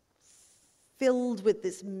filled with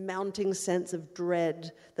this mounting sense of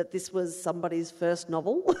dread that this was somebody's first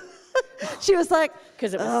novel. She was like,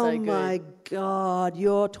 because it was oh so good. My God,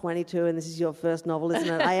 you're 22 and this is your first novel, isn't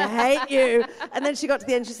it? I hate you. And then she got to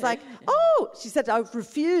the end, she's like, she said, I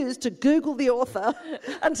refused to Google the author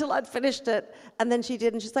until I'd finished it. And then she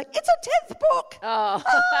did, and she's like, it's a 10th book. Oh,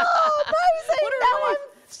 amazing. Now I'm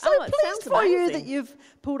so pleased for you that you've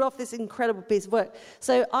pulled off this incredible piece of work.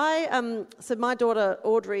 So so my daughter,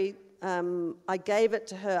 Audrey, I gave it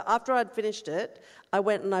to her. After I'd finished it, I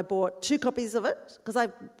went and I bought 2 copies of it, because I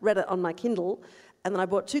read it on my Kindle, and then I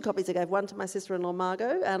bought 2 copies. I gave one to my sister-in-law,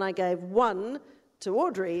 Margot, and I gave one to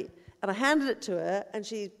Audrey, and I handed it to her, and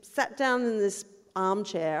she sat down in this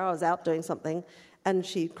armchair. I was out doing something, and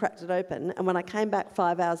she cracked it open, and when I came back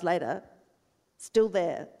 5 hours later, still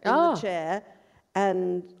there in the chair,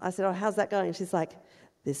 and I said, how's that going? She's like,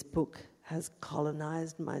 this book has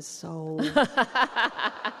colonised my soul.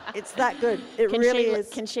 It's that good. It really is.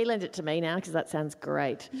 Can she lend it to me now? Because that sounds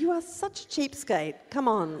great. You are such a cheapskate. Come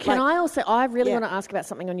on. I really want to ask about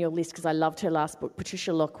something on your list, because I loved her last book,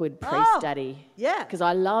 Patricia Lockwood, Priest Daddy. Yeah. Because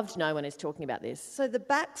I loved No One Is Talking About This. So the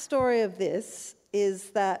backstory of this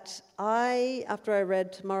is that after I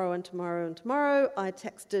read Tomorrow and Tomorrow and Tomorrow, I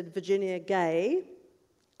texted Virginia Gay,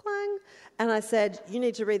 clang, and I said, you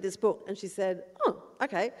need to read this book. And she said,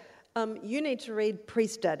 okay. You need to read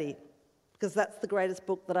Priest Daddy, because that's the greatest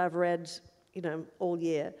book that I've read, all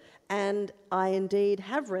year. And I indeed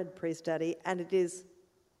have read Priest Daddy, and it is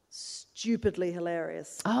stupidly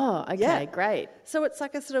hilarious. Oh, okay, great. So it's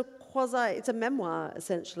like a sort of it's a memoir,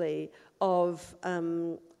 essentially, of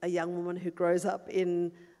a young woman who grows up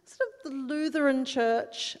in sort of the Lutheran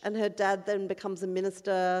church, and her dad then becomes a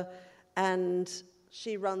minister, and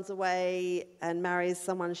she runs away and marries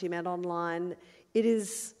someone she met online. It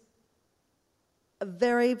is a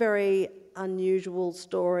very, very unusual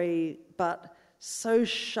story, but so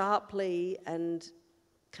sharply and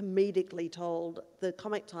comedically told. The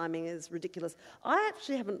comic timing is ridiculous. I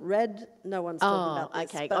actually haven't read No One's Talking About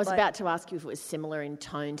This. Okay. I was about to ask you if it was similar in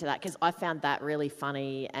tone to that, because I found that really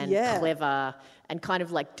funny and clever and kind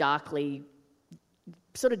of like darkly,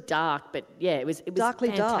 sort of dark, but it was darkly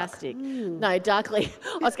fantastic. Dark. No, darkly.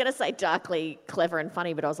 I was going to say darkly, clever and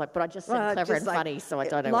funny, but I was like, but I just said clever and funny, so I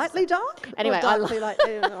don't know. Lightly dark? Anyway, I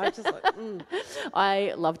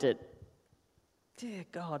loved it. Dear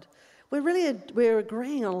God. We're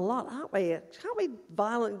agreeing on a lot, aren't we? Can't we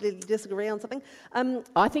violently disagree on something?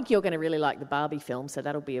 I think you're going to really like the Barbie film, so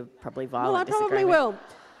that'll be a probably violent disagreement. Well,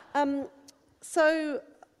 I probably will. So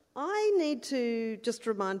I need to just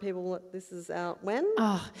remind people that this is out when?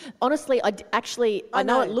 Honestly, I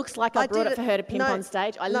know it looks like I brought it for her to pimp on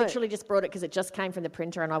stage. I literally just brought it because it just came from the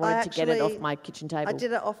printer and I wanted to get it off my kitchen table. I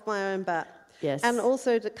did it off my own bat. Yes. And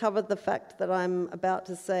also to cover the fact that I'm about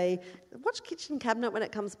to say, watch Kitchen Cabinet when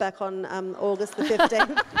it comes back on August the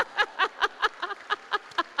 15th.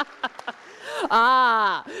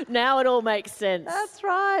 Now it all makes sense. That's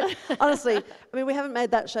right. Honestly, we haven't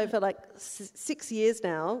made that show for like 6 years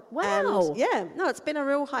now. Wow. And it's been a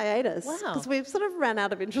real hiatus. Wow. Because we've sort of ran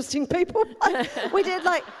out of interesting people. we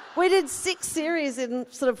did 6 series in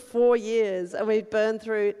sort of 4 years, and we've burned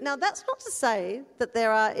through. Now, that's not to say that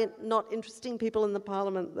there are not interesting people in the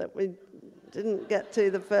Parliament that we didn't get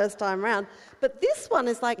to the first time round. But this one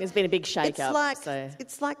is like... There's been a big shake-up.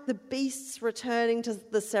 It's like the beasts returning to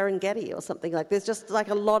the Serengeti or something. Like, there's just like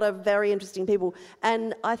a lot of very interesting people.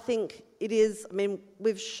 And I think it is...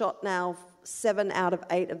 we've shot now 7 out of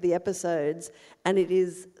 8 of the episodes, and it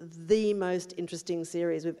is the most interesting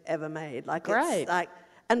series we've ever made. Great.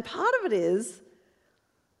 And part of it is...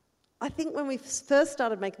 I think when we first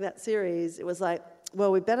started making that series, it was like,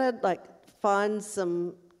 well, we better find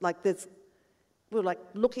some... We were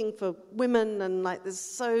looking for women, and there's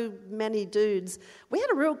so many dudes. We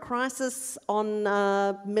had a real crisis on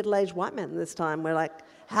middle-aged white men this time. We're like,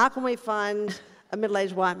 how can we find a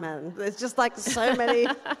middle-aged white man? There's just so many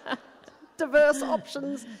diverse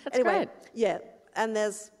options. That's great. Yeah, and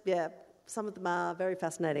there's some of them are very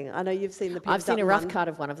fascinating. I know you've seen the. I've seen a rough cut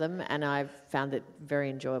of one of them, and I've found it very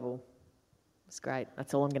enjoyable. It's great.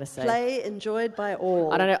 That's all I'm going to say. Play enjoyed by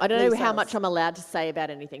all. I don't know how much I'm allowed to say about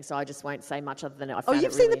anything, so I just won't say much other than I found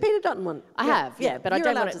you've seen the Peter Dutton one? I have, but I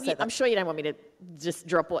don't want to. I'm sure you don't want me to just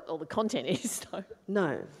drop what all the content is, though.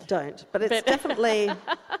 No, don't. But it's definitely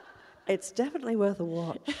It's definitely worth a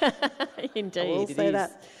watch. Indeed, I will say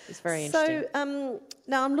that. It's very interesting. So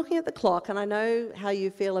now I'm looking at the clock, and I know how you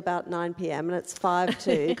feel about 9 p.m, and it's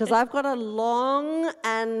 5:02, because I've got a long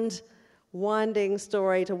and winding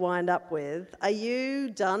story to wind up with. Are you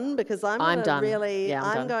done? Because I'm done. Really, yeah,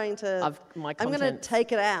 I'm done. going to. My I'm going to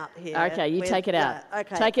take it out here. Okay, you take it out.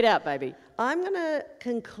 Okay, take it out, baby. I'm going to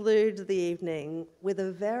conclude the evening with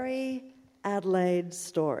a very Adelaide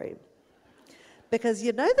story. Because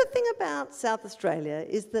you know the thing about South Australia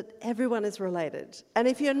is that everyone is related. And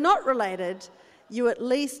if you're not related, you at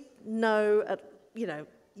least know,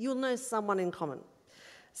 you'll know someone in common.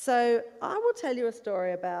 So I will tell you a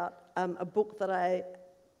story about a book that I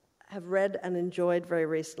have read and enjoyed very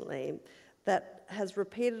recently that has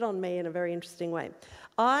repeated on me in a very interesting way.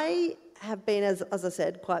 I have been, as I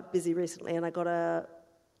said, quite busy recently, and I got an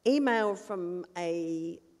email from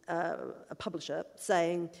a publisher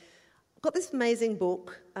saying, I've got this amazing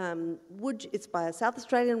book, it's by a South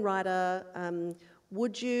Australian writer,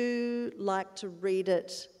 would you like to read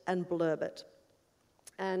it and blurb it?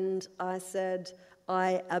 And I said,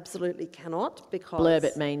 I absolutely cannot, because... Blurb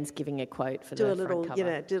it means giving a quote for the front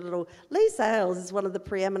cover. Do a little... Lee Sales is one of the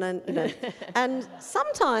preeminent, and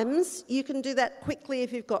sometimes you can do that quickly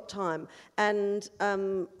if you've got time. And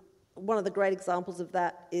one of the great examples of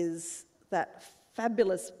that is that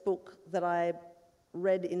fabulous book that I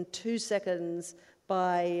read in 2 seconds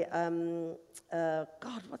by,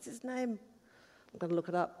 what's his name? I'm going to look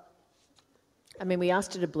it up. I mean, we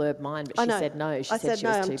asked her to blurb mine, but she said no. She said she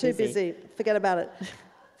was I'm too busy. Forget about it.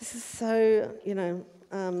 This is so,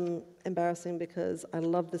 embarrassing, because I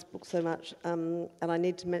love this book so much, and I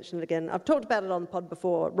need to mention it again. I've talked about it on the pod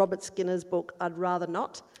before. Robert Skinner's book, I'd Rather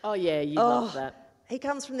Not. Oh, yeah, you love that. He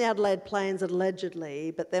comes from the Adelaide Plains,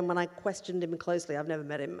 allegedly, but then when I questioned him closely, I've never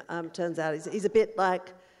met him, turns out he's a bit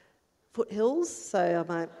like Foothills, so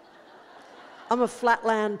I'm a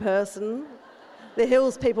flatland person. The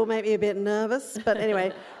hills people make me a bit nervous. But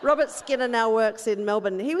anyway, Robert Skinner now works in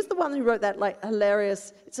Melbourne. He was the one who wrote that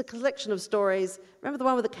hilarious... It's a collection of stories. Remember the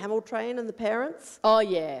one with the camel train and the parents? Oh,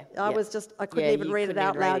 yeah. I couldn't even read it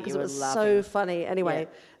out loud because it was so funny. Anyway,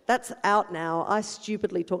 that's out now. I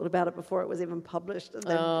stupidly talked about it before it was even published,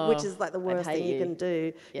 which is like the worst thing you can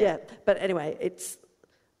do. Yeah. But anyway, it's...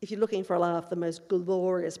 If you're looking for a laugh, the most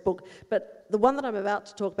glorious book. But the one that I'm about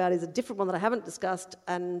to talk about is a different one that I haven't discussed,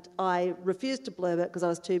 and I refused to blurb it because I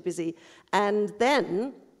was too busy. And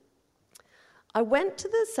then I went to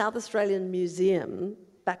the South Australian Museum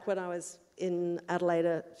back when I was in Adelaide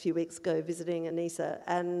a few weeks ago visiting Anissa,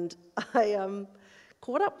 and I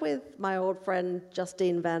caught up with my old friend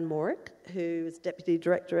Justine Van Morik, who is Deputy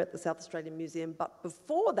Director at the South Australian Museum, but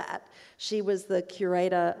before that she was the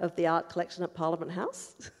curator of the art collection at Parliament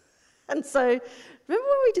House. And so remember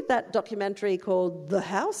when we did that documentary called The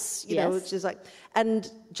House? Which is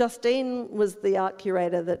and Justine was the art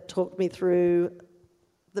curator that talked me through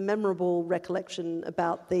the memorable recollection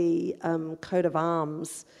about the coat of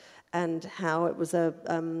arms and how it was a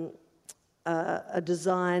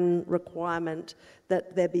design requirement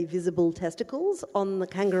that there be visible testicles on the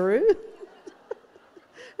kangaroo.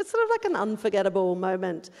 It's sort of like an unforgettable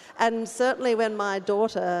moment. And certainly when my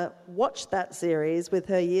daughter watched that series with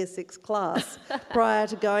her Year 6 class, prior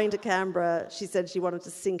to going to Canberra, she said she wanted to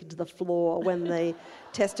sink into the floor when the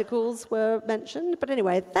testicles were mentioned. But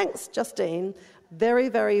anyway, thanks, Justine. Very,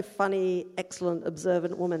 very funny, excellent,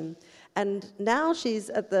 observant woman. And now she's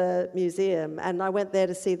at the museum, and I went there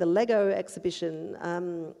to see the Lego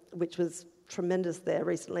exhibition, which was tremendous there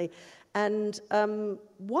recently. And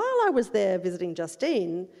while I was there visiting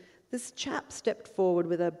Justine, this chap stepped forward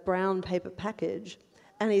with a brown paper package,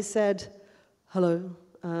 and he said, "Hello,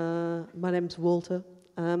 my name's Walter,"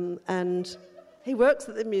 and he works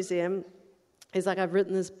at the museum. He's like, "I've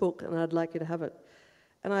written this book, and I'd like you to have it."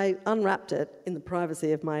 And I unwrapped it in the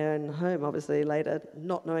privacy of my own home, obviously, later,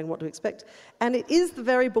 not knowing what to expect. And it is the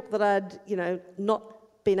very book that I'd,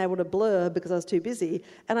 not been able to blur because I was too busy.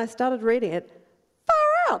 And I started reading it.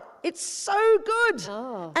 Far out! It's so good!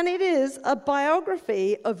 Oh. And it is a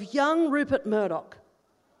biography of young Rupert Murdoch.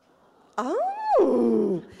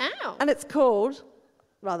 Oh! Ow! And it's called,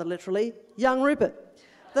 rather literally, Young Rupert.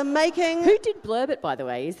 The making... Who did blurb it, by the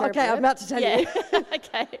way? Is there okay, I'm about to tell you.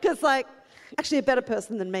 Okay. Because, actually a better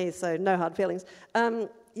person than me, so no hard feelings.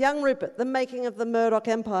 Young Rupert, the making of the Murdoch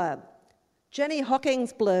Empire. Jenny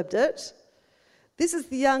Hockings blurbed it. This is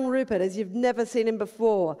the young Rupert as you've never seen him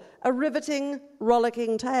before. A riveting,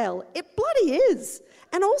 rollicking tale. It bloody is.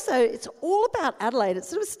 And also, it's all about Adelaide. It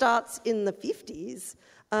sort of starts in the 50s.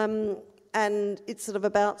 and it's sort of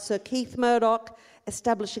about Sir Keith Murdoch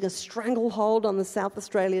establishing a stranglehold on the South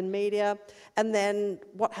Australian media, and then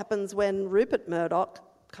what happens when Rupert Murdoch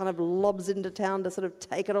kind of lobs into town to sort of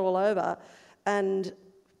take it all over, and a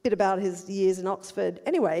bit about his years in Oxford.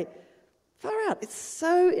 Anyway, far out. It's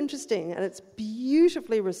so interesting, and it's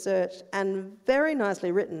beautifully researched and very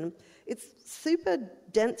nicely written. It's super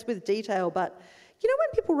dense with detail, but you know when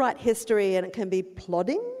people write history and it can be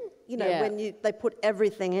plodding? You know, when they put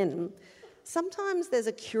everything in. Sometimes there's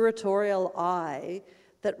a curatorial eye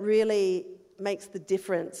that really makes the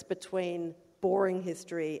difference between boring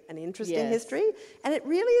history and interesting history. And it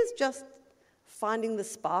really is just finding the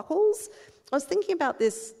sparkles. I was thinking about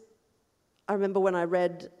this. I remember when I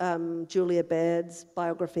read Julia Baird's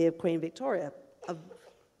biography of Queen Victoria, a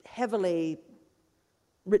heavily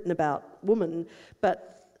written about woman,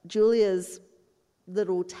 but Julia's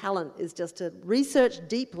little talent is just to research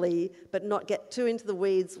deeply but not get too into the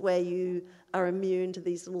weeds where you are immune to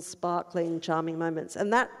these little sparkling, charming moments.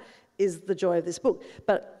 And that is the joy of this book.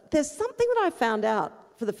 But there's something that I found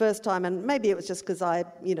out for the first time, and maybe it was just because I,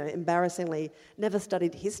 embarrassingly never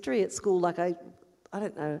studied history at school. Like I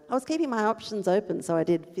don't know. I was keeping my options open, so I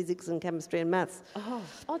did physics and chemistry and maths.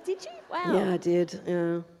 Oh, did you? Wow. Yeah, I did.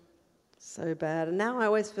 Yeah. So bad. And now I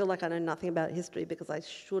always feel like I know nothing about history because I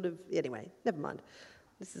should have... Anyway, never mind.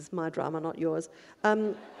 This is my drama, not yours.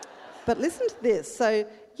 But listen to this. So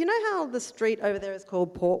you know how the street over there is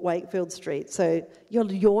called Port Wakefield Street? So you're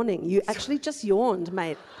yawning. You actually just yawned,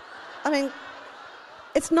 mate. I mean,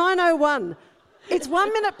 it's 9:01. It's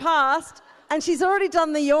 1 minute past and she's already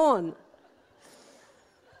done the yawn.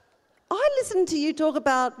 I listened to you talk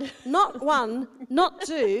about not one, not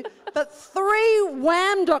two, but 3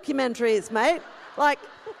 Wham documentaries, mate. Like,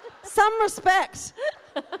 some respect,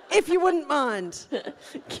 if you wouldn't mind.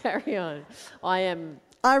 Carry on.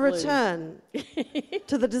 I return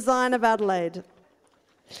to the design of Adelaide.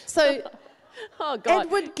 So, God.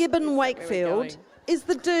 Edward Gibbon Wakefield is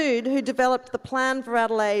the dude who developed the plan for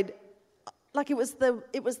Adelaide. Like, it was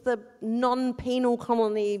the non-penal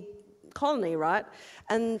colony, right?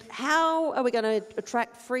 And how are we going to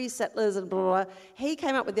attract free settlers and blah, blah, blah. He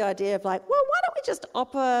came up with the idea of like, well, why don't we just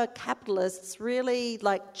offer capitalists really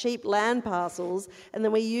like cheap land parcels, and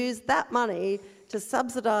then we use that money to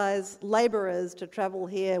subsidise labourers to travel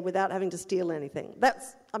here without having to steal anything.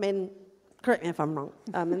 Correct me if I'm wrong.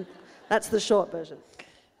 And that's the short version.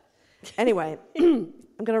 Anyway, I'm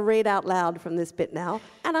going to read out loud from this bit now,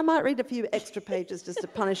 and I might read a few extra pages just to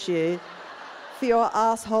punish you for your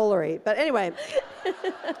arseholery. But anyway,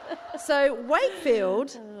 so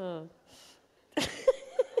Wakefield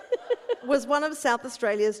was one of South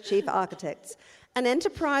Australia's chief architects. An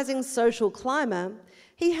enterprising social climber,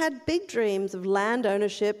 he had big dreams of land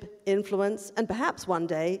ownership, influence, and perhaps one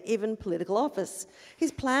day even political office.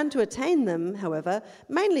 His plan to attain them, however,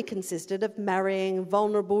 mainly consisted of marrying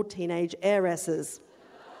vulnerable teenage heiresses.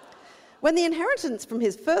 When the inheritance from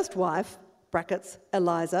his first wife, brackets,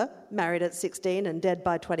 Eliza, married at 16 and dead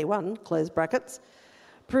by 21, close brackets,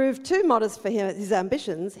 proved too modest for his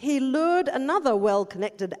ambitions, he lured another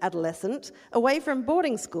well-connected adolescent away from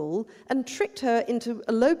boarding school and tricked her into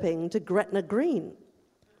eloping to Gretna Green.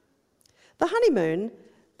 The honeymoon,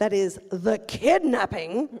 that is, the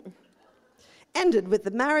kidnapping, ended with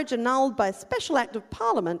the marriage annulled by special act of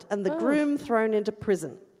Parliament and the groom thrown into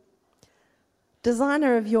prison.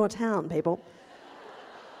 Designer of your town, people.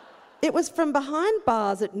 It was from behind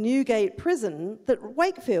bars at Newgate Prison that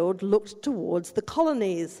Wakefield looked towards the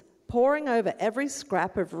colonies, poring over every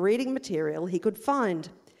scrap of reading material he could find.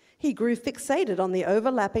 He grew fixated on the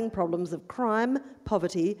overlapping problems of crime,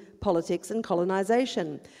 poverty, politics and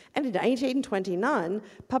colonisation, and in 1829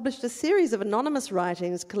 published a series of anonymous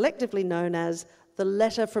writings collectively known as The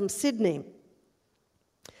Letter from Sydney.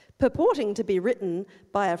 Purporting to be written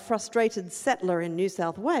by a frustrated settler in New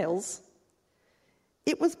South Wales,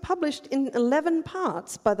 it was published in 11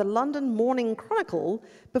 parts by the London Morning Chronicle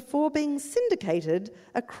before being syndicated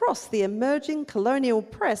across the emerging colonial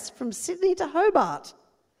press from Sydney to Hobart.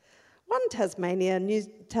 One Tasmanian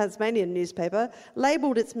newspaper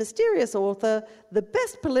labelled its mysterious author the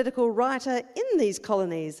best political writer in these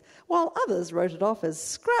colonies, while others wrote it off as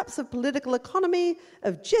scraps of political economy,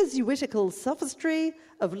 of Jesuitical sophistry,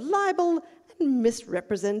 of libel and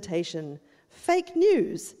misrepresentation. Fake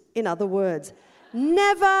news, in other words.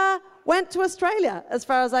 Never went to Australia, as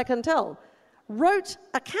far as I can tell. Wrote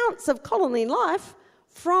accounts of colony life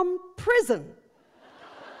from prison.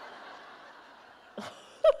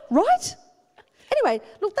 Right? Anyway,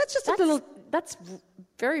 look, that's just a little... That's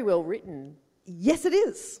very well written. Yes, it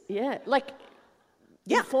is. Yeah,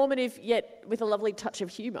 informative yet with a lovely touch of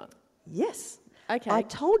humour. Yes. Okay. I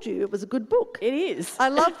told you it was a good book. It is. I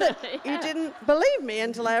love that you didn't believe me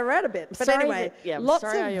until I read a bit. But Sorry anyway, that- yeah, I'm lots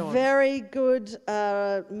sorry I of yawned. very good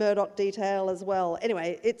Murdoch detail as well.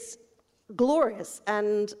 Anyway, it's glorious,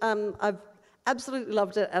 and I've absolutely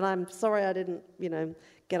loved it, and I'm sorry I didn't,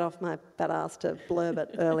 get off my fat ass to blurb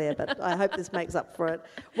it earlier, but I hope this makes up for it.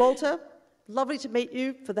 Walter, lovely to meet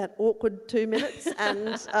you for that awkward 2 minutes,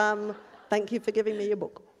 and thank you for giving me your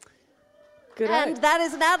book. Good. And that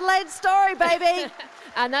is an Adelaide story, baby.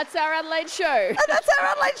 And that's our Adelaide show. And that's our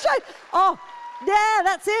Adelaide show. Oh, yeah,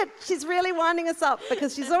 that's it. She's really winding us up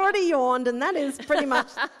because she's already yawned, and that is pretty much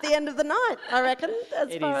the end of the night, I reckon,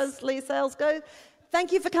 as far as Lee sales go.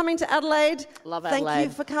 Thank you for coming to Adelaide. Love Adelaide. Thank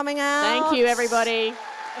you for coming out. Thank you, everybody.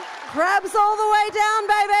 Crabs all the way down,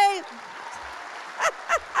 baby.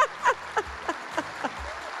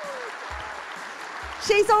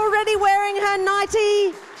 She's already wearing her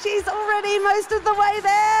nightie. She's already most of the way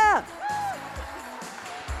there.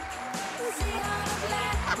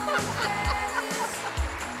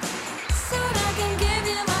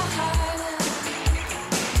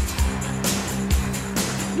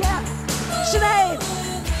 Yeah, Sinead,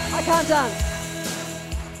 I can't dance.